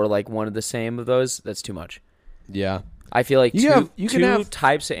animal or like one of the same of those, that's too much. Yeah. I feel like you two can have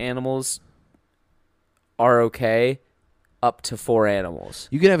types of animals are okay up to 4 animals.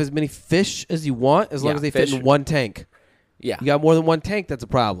 You can have as many fish as you want as long as they fit in one tank. Yeah. You got more than one tank, that's a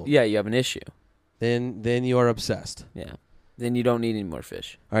problem. Yeah, you have an issue. Then you are obsessed. Yeah. Then you don't need any more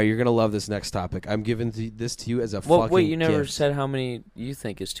fish. All right, you're going to love this next topic. I'm giving this to you as a fucking wait, you never gift. said how many you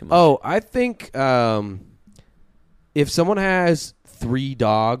think is too much. Oh, I think if someone has 3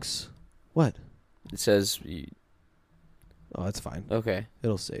 dogs, what? It says... Oh, that's fine. Okay.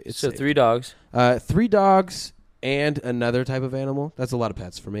 It'll say. It's so safe. 3 dogs. 3 dogs and another type of animal. That's a lot of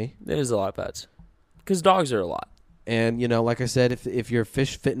pets for me. It is a lot of pets. Because dogs are a lot. And, like I said, if your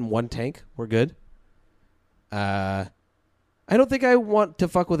fish fit in one tank, we're good. I don't think I want to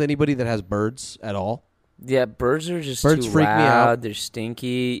fuck with anybody that has birds at all. Yeah, birds are just birds too freak loud. me out. They're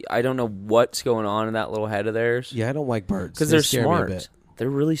stinky. I don't know what's going on in that little head of theirs. Yeah, I don't like birds. Because they're scare smart. me a bit. They're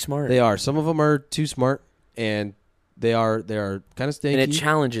really smart. They are. Some of them are too smart, and they are kind of stinky. And it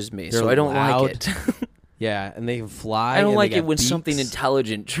challenges me, They're so I don't loud. like it. Yeah, and they can fly. I don't and like they it got when beaks. something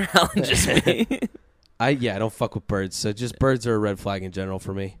intelligent challenges me. I don't fuck with birds. So just birds are a red flag in general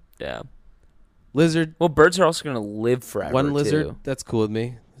for me. Yeah. Lizard. Well, birds are also going to live forever, One lizard, too. that's cool with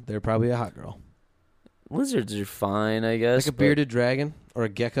me. They're probably a hot girl. Lizards are fine, I guess. Like a bearded dragon or a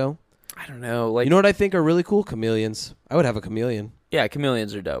gecko. I don't know. Like, you know what I think are really cool? Chameleons. I would have a chameleon. Yeah,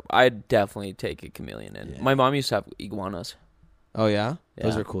 chameleons are dope. I'd definitely take a chameleon in. Yeah. My mom used to have iguanas. Oh, yeah?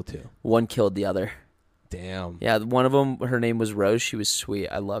 Those Yeah. are cool, too. One killed the other. Damn. Yeah, one of them, her name was Rose. She was sweet.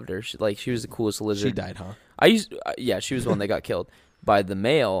 I loved her. She was the coolest lizard. She died, huh? Yeah, she was the one that got killed by the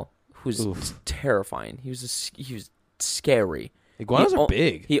male, who's Oof. terrifying. He was scary. Iguanas are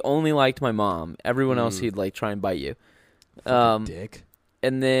big. He only liked my mom. Everyone else, he'd like try and bite you. Dick.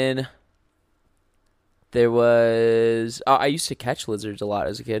 And then there was I used to catch lizards a lot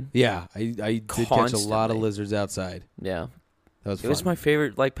as a kid. Yeah, I did catch a lot of Constantly. lizards outside. Yeah. That was It fun. was my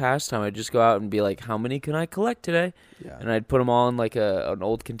favorite pastime. I'd just go out and be like, how many can I collect today? Yeah. And I'd put them all in like an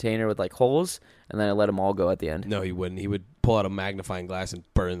old container with like holes, and then I let them all go at the end. No, he wouldn't. He would pull out a magnifying glass and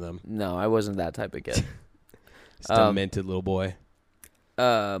burn them. No, I wasn't that type of kid. It's demented little boy.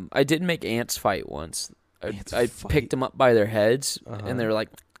 I did make ants fight once. I fight? picked them up by their heads, and they were like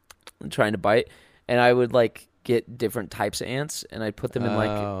trying to bite, and I would like get different types of ants, and I'd put them in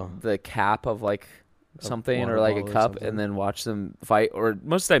like the cap of like something or like a cup, and then watch them fight. Or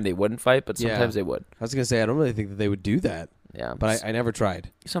most of the time they wouldn't fight, but sometimes they would. I was gonna say I don't really think that they would do that. Yeah, but I never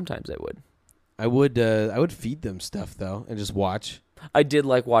tried. Sometimes they would. I would feed them stuff though and just watch. I did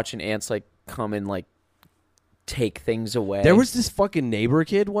like watching ants like come and like take things away. There was this fucking neighbor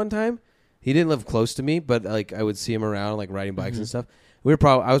kid one time. He didn't live close to me, but like I would see him around like riding bikes and stuff.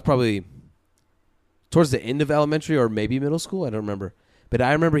 I was probably towards the end of elementary or maybe middle school. I don't remember. But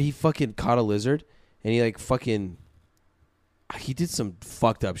I remember he fucking caught a lizard and he like fucking he did some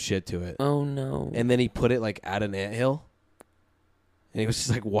fucked up shit to it. Oh no. And then he put it like at an anthill. And he was just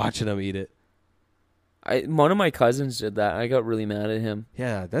like watching him eat it. One of my cousins did that. I got really mad at him.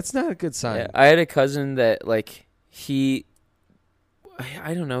 Yeah, that's not a good sign. Yeah, I had a cousin that like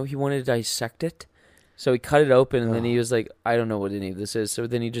I don't know, he wanted to dissect it. So he cut it open and then he was like, I don't know what any of this is. So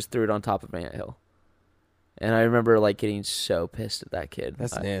then he just threw it on top of an anthill. And I remember like getting so pissed at that kid.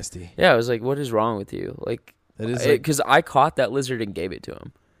 That's nasty. Yeah, I was like, what is wrong with you? Like, that is because I caught that lizard and gave it to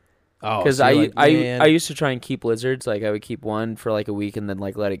him. Oh, because I used to try and keep lizards. Like I would keep one for like a week and then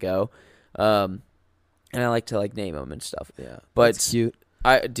like let it go. And I like to like name them and stuff. Yeah, but that's cute.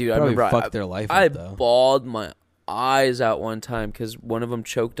 I remember fucked their life up, though. Bawled my eyes out one time because one of them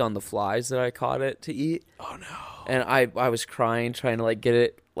choked on the flies that I caught it to eat. Oh no! And I was crying, trying to like get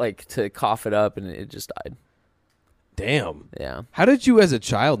it like to cough it up, and it just died. Damn. Yeah. How did you, as a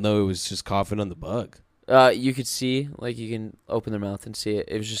child, know it was just coughing on the bug? You could see, like you can open their mouth and see it.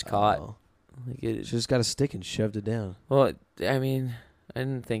 It was just caught. Like she just got a stick and shoved it down. Well, I mean, I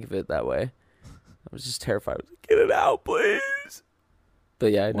didn't think of it that way. I was just terrified. I was like, get it out, please.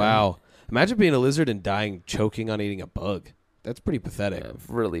 But yeah. Wow. Imagine being a lizard and dying choking on eating a bug. That's pretty pathetic. Yeah,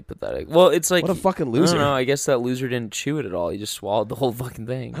 really pathetic. Well, it's like... What a fucking loser. I don't know. I guess that loser didn't chew it at all. He just swallowed the whole fucking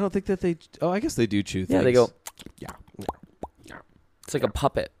thing. I don't think that they... Oh, I guess they do chew things. Yeah, they go... Yeah. It's like a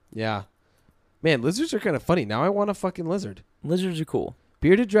puppet. Yeah. Man, lizards are kind of funny. Now I want a fucking lizard. Lizards are cool.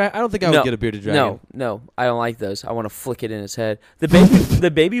 Bearded dragon? I don't think I would get a bearded dragon. No. I don't like those. I want to flick it in its head.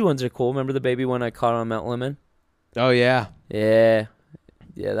 The baby ones are cool. Remember the baby one I caught on Mount Lemon? Oh, yeah. Yeah.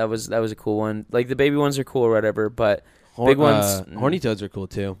 Yeah, that was a cool one. Like, the baby ones are cool or whatever, but big ones... horny toads are cool,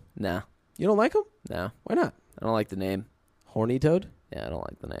 too. Nah. You don't like them? No. Why not? I don't like the name. Horny toad? Yeah, I don't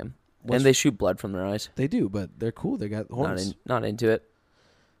like the name. And they shoot blood from their eyes. They do, but they're cool. They got horns. Not into it.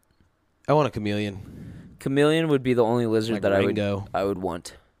 I want a chameleon. Chameleon would be the only lizard like that Ringo. I would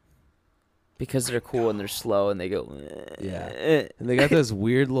want. Because they're cool and they're slow and they go... Yeah. And they got those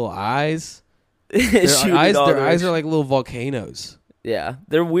weird little eyes. Their eyes are like little volcanoes. Yeah.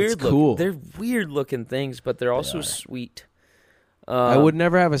 They're weird. Cool. They're weird looking things, but they're also sweet. I would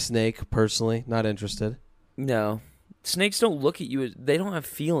never have a snake, personally. Not interested. No. Snakes don't look at you. They don't have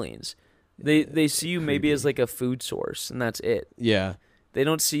feelings. They see you maybe as like a food source, and that's it. Yeah. They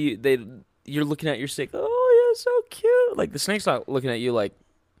don't see you. You're looking at your snake. Oh, yeah, so cute. Like, the snake's not looking at you like,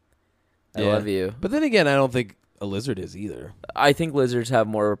 I love you. But then again, I don't think a lizard is either. I think lizards have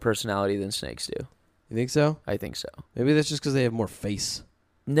more of a personality than snakes do. You think so? I think so. Maybe that's just because they have more face.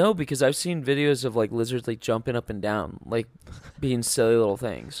 No, because I've seen videos of like lizards like jumping up and down, like being silly little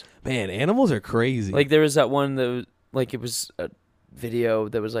things. Man, animals are crazy. Like, there was that one that was, like, it was a video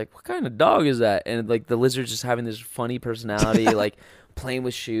that was like, what kind of dog is that? And like the lizard's just having this funny personality, like playing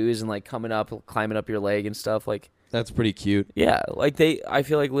with shoes and like coming up, climbing up your leg and stuff. Like, that's pretty cute. Yeah, like I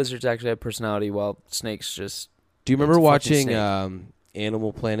feel like lizards actually have personality while snakes just... Do you remember watching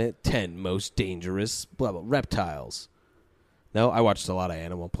Animal Planet 10 Most Dangerous Reptiles? No, I watched a lot of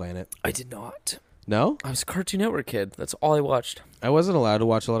Animal Planet. I did not. No? I was a Cartoon Network kid. That's all I watched. I wasn't allowed to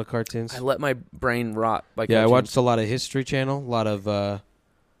watch a lot of cartoons. I let my brain rot by cartoons. Yeah, I watched a lot of History Channel, a lot of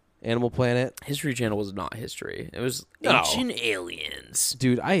Animal Planet. History Channel was not history. It was Ancient Aliens.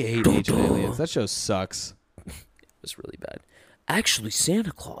 Dude, I hate Ancient Aliens. That show sucks. It was really bad. Actually,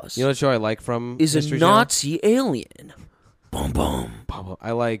 Santa Claus... You know what show I like from is History a Nazi alien. Boom, boom.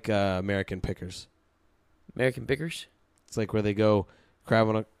 I like American Pickers. American Pickers? It's like where they go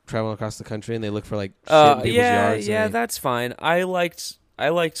traveling across the country and they look for like shit in people's yards. Yeah, that's fine. I liked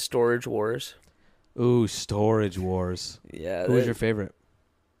Storage Wars. Ooh, Storage Wars. Yeah. Who was your favorite?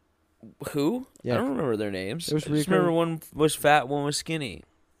 Who? Yeah. I don't remember their names. I just remember one was fat, one was skinny.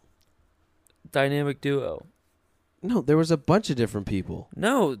 Dynamic duo. No, there was a bunch of different people.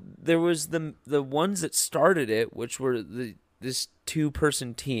 No, there was the ones that started it, which were the this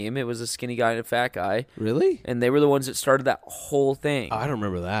 2-person team. It was a skinny guy and a fat guy. Really? And they were the ones that started that whole thing. I don't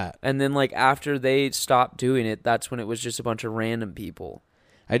remember that. And then, like, after they stopped doing it, that's when it was just a bunch of random people.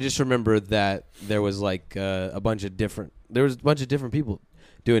 I just remember that there was like a bunch of different people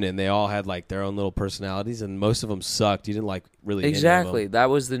doing it, and they all had like their own little personalities, and most of them sucked. You didn't like really exactly. That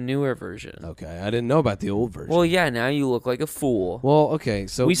was the newer version. Okay, I didn't know about the old version. Well, yeah. Now you look like a fool. Well, okay,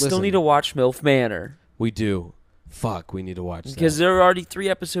 so we still need to watch MILF Manor. We do. Fuck, we need to watch that because there are already 3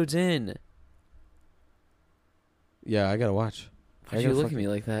 episodes in. Yeah, I gotta watch. Why'd you look at me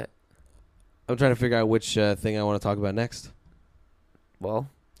like that? I'm trying to figure out which thing I want to talk about next. Well,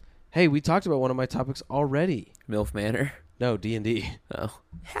 hey, we talked about one of my topics already. MILF Manor. No, D&D. Oh.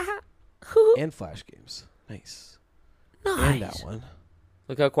 And Flash games. Nice. Nice. And that one.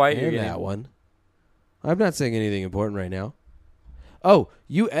 Look how quiet you're And getting. that one. I'm not saying anything important right now. Oh,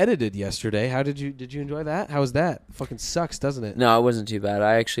 you edited yesterday. How did you enjoy that? How was that? Fucking sucks, doesn't it? No, it wasn't too bad.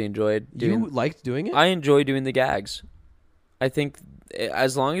 I actually enjoyed doing. You liked doing it? I enjoy doing the gags. I think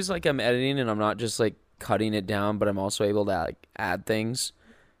as long as like I'm editing and I'm not just like cutting it down, but I'm also able to like add things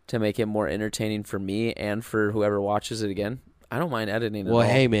to make it more entertaining for me and for whoever watches it again. I don't mind editing at all. Well,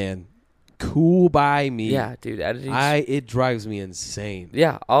 hey man, cool by me. Yeah, dude, editing. It drives me insane.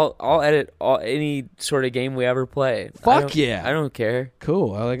 Yeah, I'll edit any sort of game we ever play. Fuck yeah, I don't care.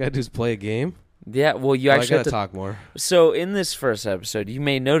 Cool. All I gotta do is play a game. Yeah, well, you actually I have to talk more. So in this first episode, you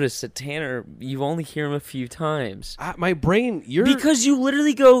may notice that Tanner, you only hear him a few times. My brain, because you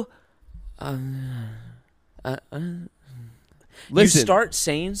literally go. Listen. You start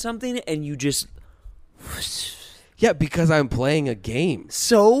saying something and you just. Yeah, because I'm playing a game.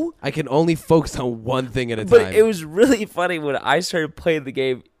 So? I can only focus on one thing at a time. But it was really funny when I started playing the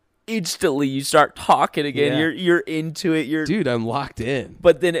game. Instantly, you start talking again. Yeah. You're into it. Dude, I'm locked in.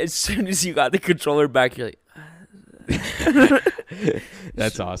 But then as soon as you got the controller back, you're like.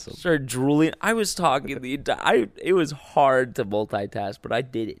 That's awesome. Started drooling. I was talking the entire. It was hard to multitask, but I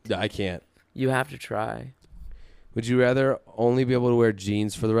did it. No, I can't. You have to try. Would you rather only be able to wear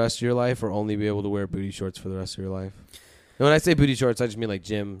jeans for the rest of your life or only be able to wear booty shorts for the rest of your life? And when I say booty shorts, I just mean like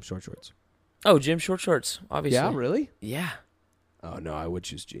gym short shorts. Oh, gym short shorts, obviously. Yeah, really? Yeah. Oh, no, I would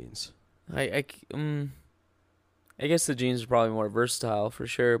choose jeans. I guess the jeans are probably more versatile for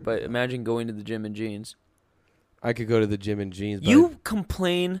sure, but imagine going to the gym in jeans. I could go to the gym in jeans. You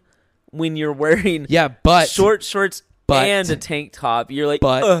complain when you're wearing but short shorts and a tank top. You're like,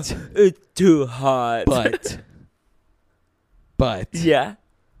 it's too hot. But yeah,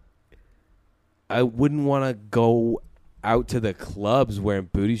 I wouldn't want to go out to the clubs wearing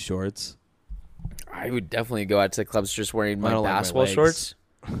booty shorts. I would definitely go out to the clubs just wearing my basketball like my shorts.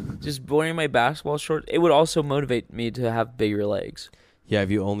 Just wearing my basketball shorts. It would also motivate me to have bigger legs. Yeah,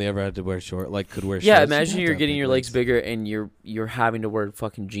 if you only ever had to wear could wear shorts. Yeah, imagine you're getting your legs bigger and you're having to wear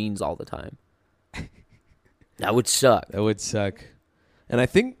fucking jeans all the time. That would suck. That would suck. And I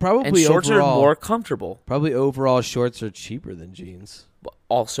think probably and shorts overall, are more comfortable. Probably overall shorts are cheaper than jeans. But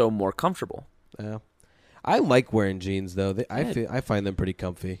also more comfortable. Yeah. I like wearing jeans though. I find them pretty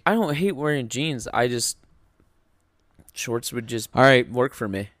comfy. I don't hate wearing jeans. Shorts would just work for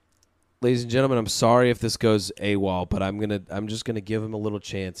me. Ladies and gentlemen, I'm sorry if this goes AWOL, but I'm just gonna give him a little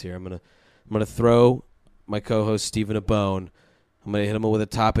chance here. I'm gonna throw my co-host Steven a bone. I'm gonna hit him with a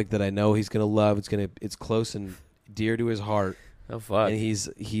topic that I know he's gonna love. It's close and dear to his heart. Oh fuck! And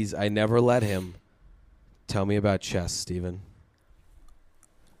he's I never let him. Tell me about chess, Steven.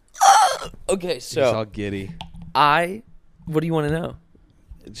 Okay, so he's all giddy. What do you want to know?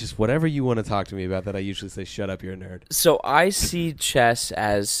 Just whatever you want to talk to me about that I usually say, shut up, you're a nerd. So I see chess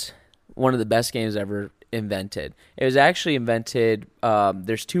as one of the best games ever invented. It was actually invented,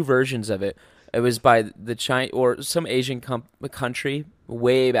 there's 2 versions of it. It was by the China or some Asian country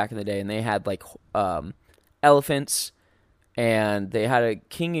way back in the day, and they had like elephants, and they had a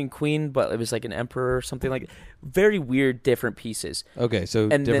king and queen, but it was like an emperor or something like very weird different pieces. Okay, so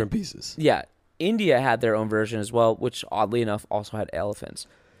and different pieces. Yeah. India had their own version as well, which oddly enough also had elephants.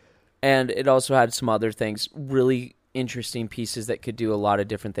 And it also had some other things, really interesting pieces that could do a lot of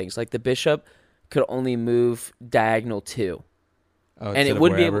different things. Like the bishop could only move diagonal 2. Oh, and it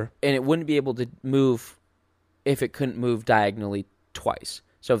wouldn't be able to move if it couldn't move diagonally twice.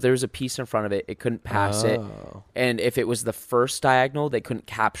 So if there was a piece in front of it, it couldn't pass it. And if it was the first diagonal, they couldn't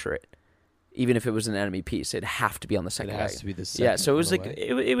capture it. Even if it was an enemy piece, it'd have to be on the second diagonal. It has to be the second. Yeah, so it was like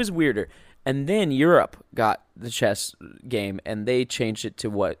it was weirder. And then Europe got the chess game, and they changed it to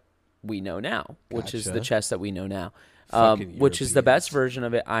what we know now, which is the chess that we know now, which is the best version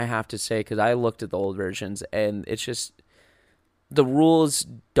of it, I have to say, because I looked at the old versions, and it's just the rules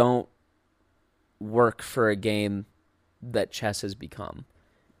don't work for a game that chess has become.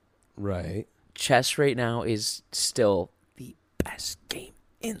 Right. Chess right now is still the best game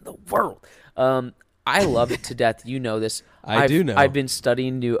in the world. I love it to death. You know this. I do know. I've been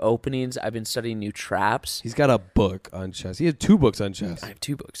studying new openings. I've been studying new traps. He's got a book on chess. He had 2 books on chess. I have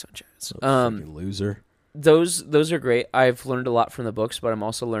 2 books on chess. Fucking loser. Those are great. I've learned a lot from the books, but I'm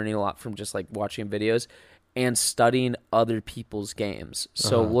also learning a lot from just like watching videos and studying other people's games.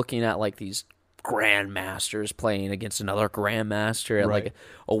 So looking at like these grandmasters playing against another grandmaster at like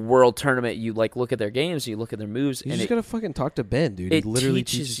a world tournament, you like look at their games, you look at their moves. You just gotta fucking talk to Ben, dude. He literally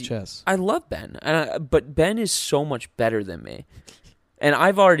teaches chess. I love Ben, but Ben is so much better than me. And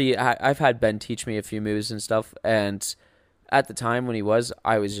I've had Ben teach me a few moves and stuff. And at the time when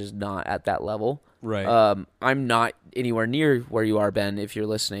I was just not at that level. Right. I'm not anywhere near where you are, Ben. If you're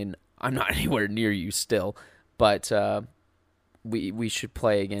listening, I'm not anywhere near you still. But we should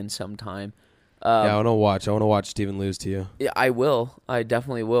play again sometime. I want to watch Steven lose to you. Yeah, I will. I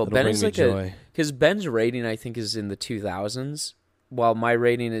definitely will. It'll Ben bring is me like joy. because Ben's rating I think is in the 2000s, while my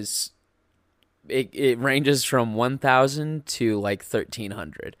rating is it ranges from 1,000 to like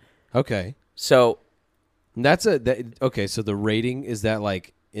 1,300. Okay. So okay. So the rating is that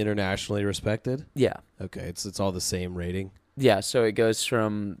like internationally respected? yeah, Okay. It's all the same rating. yeah. So it goes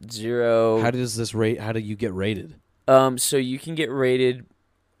from 0. How does this rate? How do you get rated? So you can get rated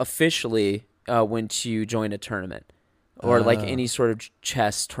officially when you join a tournament or like any sort of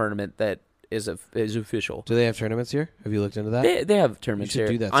chess tournament that is official. Do they have tournaments here? Have you looked into that? They have tournaments You should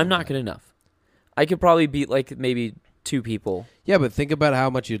here. do that I'm not sometime. good enough. I could probably beat like maybe 2 people. Yeah, but think about how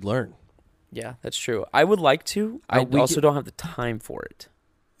much you'd learn. Yeah, that's true. I would like to. I also don't have the time for it.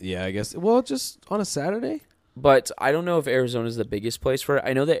 Yeah, I guess. Well, just on a Saturday. But I don't know if Arizona is the biggest place for it.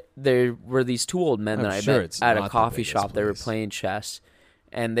 I know that there were these 2 old men that I met at a coffee shop. They were playing chess,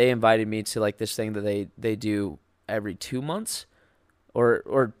 and they invited me to like this thing that they do every 2 months,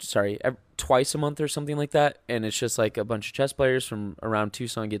 or twice a month or something like that. And it's just like a bunch of chess players from around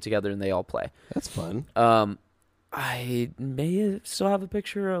Tucson get together and they all play. That's fun. I may still have a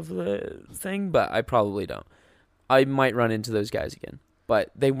picture of the thing, but I probably don't. I might run into those guys again, but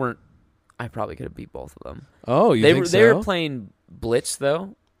they weren't. I probably could have beat both of them. Oh, you think so? They were playing Blitz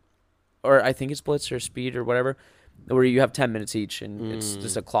though, or I think it's Blitz or Speed or whatever, where you have 10 minutes each and it's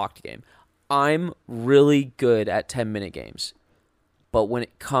just a clocked game. I'm really good at 10-minute games, but when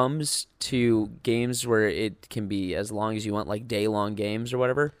it comes to games where it can be as long as you want, like day-long games or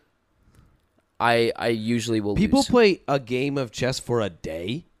whatever, I usually will lose. People play a game of chess for a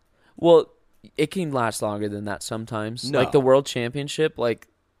day? Well, it can last longer than that sometimes. No. Like the World Championship, like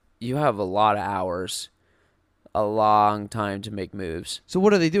you have a lot of hours, a long time to make moves. So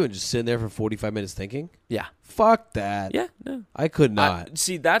what are they doing? Just sitting there for 45 minutes thinking? Yeah. Fuck that. Yeah, no. I could not.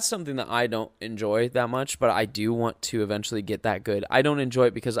 See, that's something that I don't enjoy that much, but I do want to eventually get that good. I don't enjoy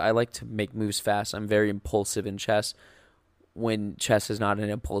it because I like to make moves fast. I'm very impulsive in chess when chess is not an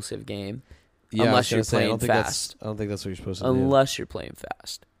impulsive game. Yeah, unless you're playing fast. I don't think that's what you're supposed to do. Unless you're playing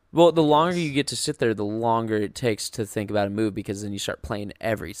fast. Well, the longer you get to sit there, the longer it takes to think about a move because then you start playing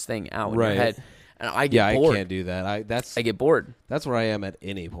everything out in your head. And I get bored. I can't do that. I get bored. That's where I am at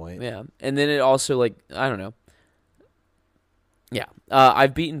any point. Yeah. And then it also, like, I don't know. Yeah.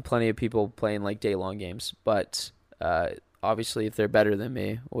 I've beaten plenty of people playing, like, day-long games. But obviously, if they're better than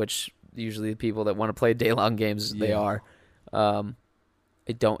me, which usually the people that want to play day-long games, they are, I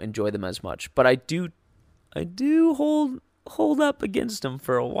don't enjoy them as much. But I do hold up against them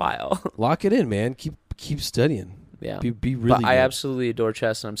for a while. Lock it in, man. Keep studying. Yeah. Be really But I good. absolutely adore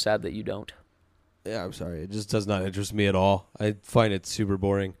chess, and I'm sad that you don't. Yeah, I'm sorry. It just does not interest me at all. I find it super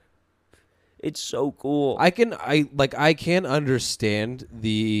boring. It's so cool. I can understand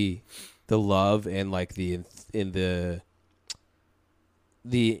the love and like the interest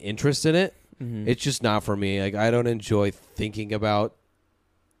in it. Mm-hmm. It's just not for me. Like I don't enjoy thinking.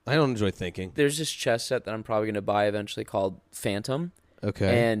 There's this chess set that I'm probably going to buy eventually called Phantom.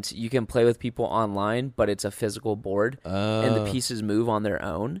 Okay. And you can play with people online, but it's a physical board. And the pieces move on their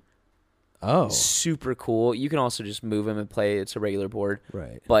own. Oh. Super cool. You can also just move them and play. It's a regular board.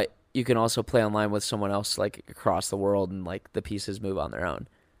 Right. But you can also play online with someone else like across the world and like the pieces move on their own.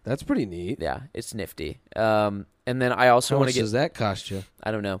 That's pretty neat. Yeah, it's nifty. And then I also want to get... How much does that cost you?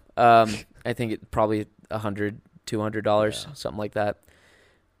 I don't know. I think it probably $100, $200, something like that.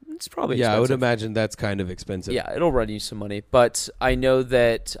 It's probably expensive. I would imagine that's kind of expensive. Yeah, it'll run you some money. But I know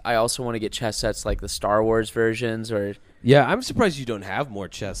that I also want to get chess sets like the Star Wars versions or... Yeah, I'm surprised you don't have more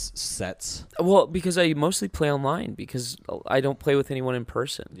chess sets. Well, because I mostly play online because I don't play with anyone in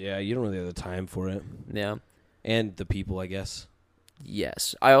person. Yeah, you don't really have the time for it. Yeah. And the people, I guess.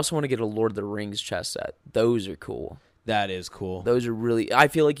 Yes. I also want to get a Lord of the Rings chess set. Those are cool. That is cool. Those are really. I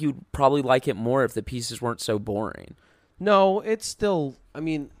feel like you'd probably like it more if the pieces weren't so boring. No, it's still. I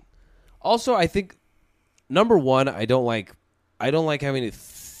mean, also I think number one, I don't like having to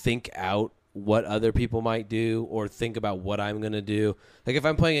think out what other people might do or think about what I'm gonna do. Like if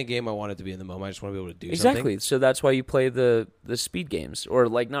I'm playing a game, I want it to be in the moment. I just want to be able to do something. Exactly. So that's why you play the speed games, or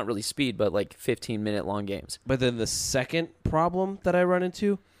like not really speed, but like 15-minute long games. But then the second problem that I run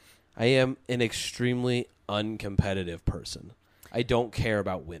into, I am an extremely uncompetitive person. I don't care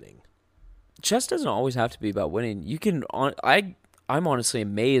about winning. Chess doesn't always have to be about winning. You can. I'm honestly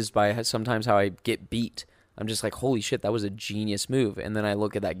amazed by sometimes how I get beat. I'm just like, holy shit, that was a genius move. And then I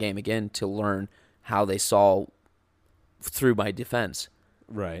look at that game again to learn how they saw through my defense.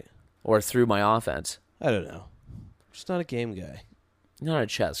 Right. Or through my offense. I don't know. Just not a game guy. Not a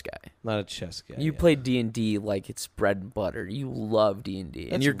chess guy. Not a chess guy. You play D&D like it's bread and butter. You love D&D.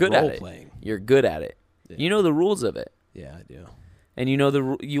 And That's you're good at it. role-playing. You're good at it. Yeah. You know the rules of it. Yeah, I do. And you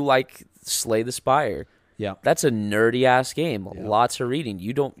know you like Slay the Spire. Yeah. That's a nerdy ass game. Yeah. Lots of reading.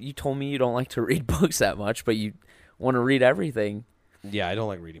 You told me you don't like to read books that much, but you want to read everything. Yeah, I don't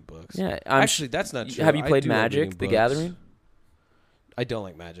like reading books. Yeah, actually, that's not true. Have you I played do like Magic: reading The books. Gathering? I don't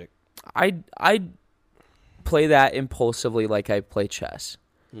like Magic. I play that impulsively like I play chess.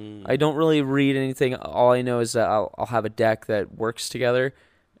 I don't really read anything. All I know is that I'll have a deck that works together,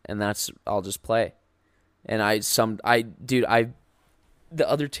 and I'll just play. And the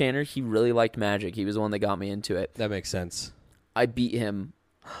other Tanner, he really liked Magic. He was the one that got me into it. That makes sense. I beat him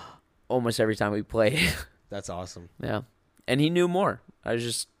almost every time we played. That's awesome. Yeah. And he knew more. I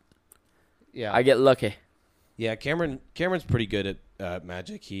Yeah. get lucky. Yeah, Cameron's pretty good at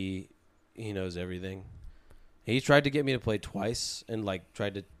Magic. He knows everything. He tried to get me to play twice and like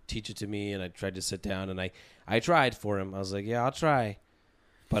tried to teach it to me, and I tried to sit down and I tried for him. I was like, yeah, I'll try.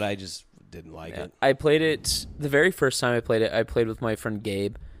 But I just didn't like it. I played it the very first time I played with my friend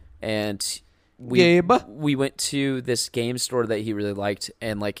Gabe, and we went to this game store that he really liked,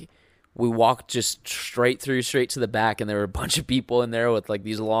 and like we walked just straight to the back, and there were a bunch of people in there with like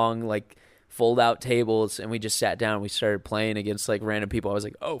these long like fold out tables, and we just sat down and we started playing against like random people. I was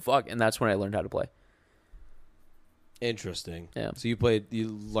like, oh fuck, and that's when I learned how to play. Interesting. Yeah. So you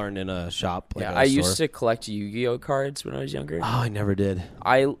learned in a shop? Like yeah, a I store? used to collect Yu-Gi-Oh cards when I was younger. Oh, I never did.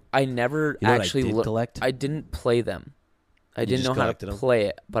 I never actually collect? I didn't play them. I didn't just know how to collected them? play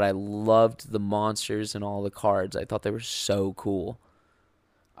it, but I loved the monsters and all the cards. I thought they were so cool.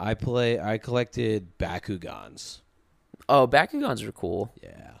 I collected Bakugans. Oh, Bakugans are cool.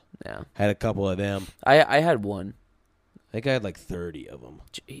 Yeah. Yeah. Had a couple of them. I had one. I think I had like 30 of them.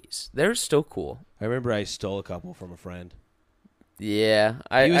 Jeez. They're still cool. I remember I stole a couple from a friend. Yeah.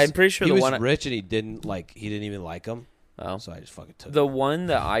 I'm pretty sure he the was one rich and he didn't even like them. Oh. So I just fucking took the one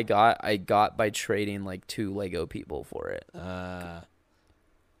that I got by trading like 2 Lego people for it.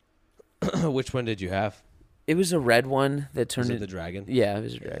 Which one did you have? It was a red one that turned Was it into the dragon? Yeah, it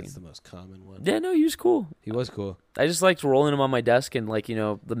was a dragon. That's the most common one. Yeah, no, he was cool. He was cool. I just liked rolling him on my desk and like,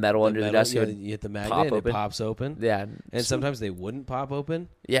 the metal under the desk. You would hit the magnet pop and open. it pops open. Yeah. And sometimes they wouldn't pop open.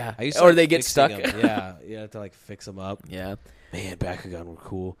 Yeah. I used to, or like, they get fixing stuck. them. Yeah, you have to like fix them up. Yeah. Man, Bakugan were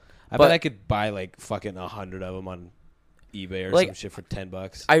cool. I But- bet I could buy like fucking 100 of them on eBay or Like, some shit for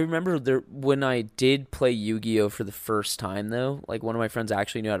 $10. I remember when I did play Yu-Gi-Oh for the first time though, like one of my friends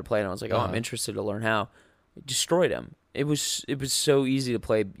actually knew how to play, and I was like, "Oh, I'm interested to learn how." I destroyed him. It was so easy to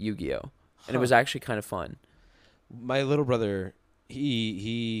play Yu-Gi-Oh, and it was actually kind of fun. My little brother,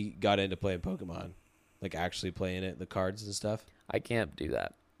 he got into playing Pokemon, like actually playing it, the cards and stuff. I can't do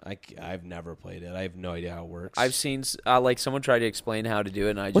that. I've never played it. I have no idea how it works. I've seen like someone tried to explain how to do it,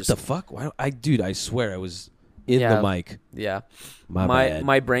 and I what just the fuck? Why? I swear I was in the mic. Yeah, My bad.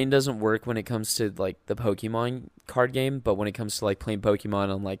 my brain doesn't work when it comes to like the Pokemon card game, but when it comes to like playing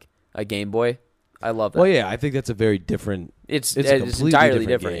Pokemon on like a Game Boy, I love that. Well, yeah, I think that's a very different. It's a completely entirely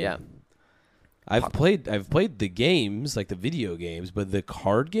different. game. Yeah. I've played the games, like the video games, but the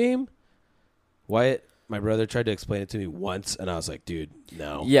card game, Wyatt, my brother, tried to explain it to me once, and I was like, dude,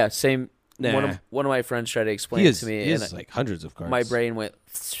 no. Yeah, same. Nah. One of my friends tried to explain it to me, He and has like hundreds of cards. my brain went.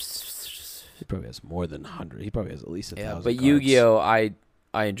 He probably has more than 100. He probably has at least 1,000. But cards. Yu-Gi-Oh,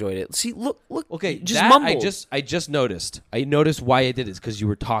 I enjoyed it. See, look. Okay, just that mumble. I just noticed. I noticed why I did it because you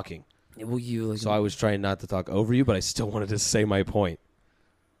were talking. Well, So I was trying not to talk over you, but I still wanted to say my point.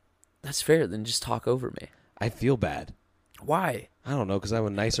 That's fair. Then just talk over me. I feel bad. Why? I don't know, because I'm a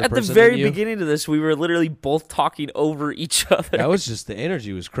nicer At the person very than you. beginning of this, we were literally both talking over each other. That was just, the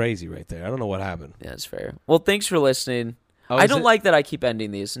energy was crazy right there. I don't know what happened. Yeah, that's fair. Well, thanks for listening. Oh, I is don't it? like that I keep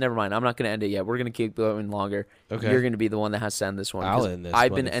ending these. Never mind. I'm not going to end it yet. We're going to keep going longer. Okay. You're going to be the one that has to end this one. 'cause I'll end this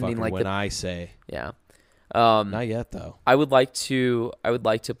I've been ending motherfucker like when I say. Yeah. Not yet though. I would like to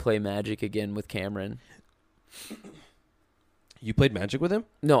play Magic again with Cameron. You played Magic with him?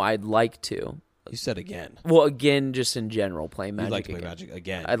 No, I'd like to. You said again. Well, again, just in general, play Magic. You'd like to play again. Magic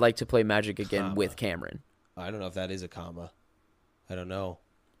again. I'd like to play Magic again Comma. with Cameron. I don't know if that is a comma. I don't know.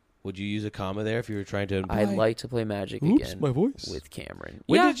 Would you use a comma there if you were trying to imply? I'd like to play Magic again my voice. with Cameron.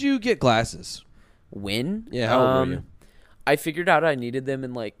 When did you get glasses? When? Yeah, how old were you? I figured out I needed them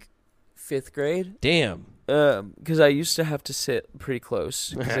in like 5th grade. Damn. Because I used to have to sit pretty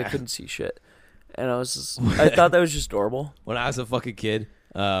close because I couldn't see shit. And I thought that was just adorable. When I was a fucking kid,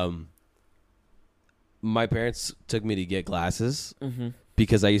 my parents took me to get glasses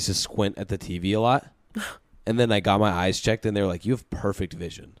because I used to squint at the TV a lot. And then I got my eyes checked, and they were like, "You have perfect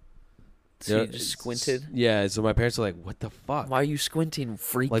vision." So you just squinted? Yeah, so my parents were like, "What the fuck? Why are you squinting,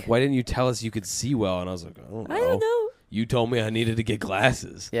 freak?" Like, why didn't you tell us you could see well?" And I was like, I don't know. You told me I needed to get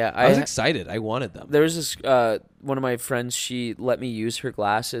glasses. Yeah, I was excited. I wanted them. There was this one of my friends. She let me use her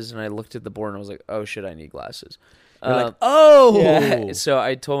glasses, and I looked at the board, and I was like, "Oh shit, I need glasses." You're like, oh, yeah. So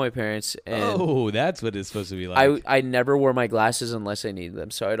I told my parents, and that's what it's supposed to be like. I never wore my glasses unless I needed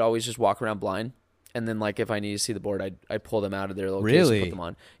them, so I'd always just walk around blind. And then, like, if I need to see the board, I'd pull them out of their little case and put them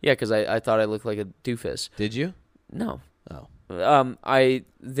on. Yeah, because I thought I looked like a doofus. Did you? No. Oh. I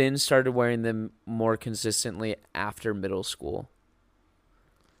then started wearing them more consistently after middle school.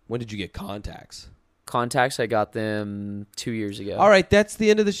 When did you get contacts? Contacts, I got them 2 years ago. All right, that's the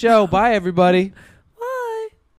end of the show. Bye, everybody.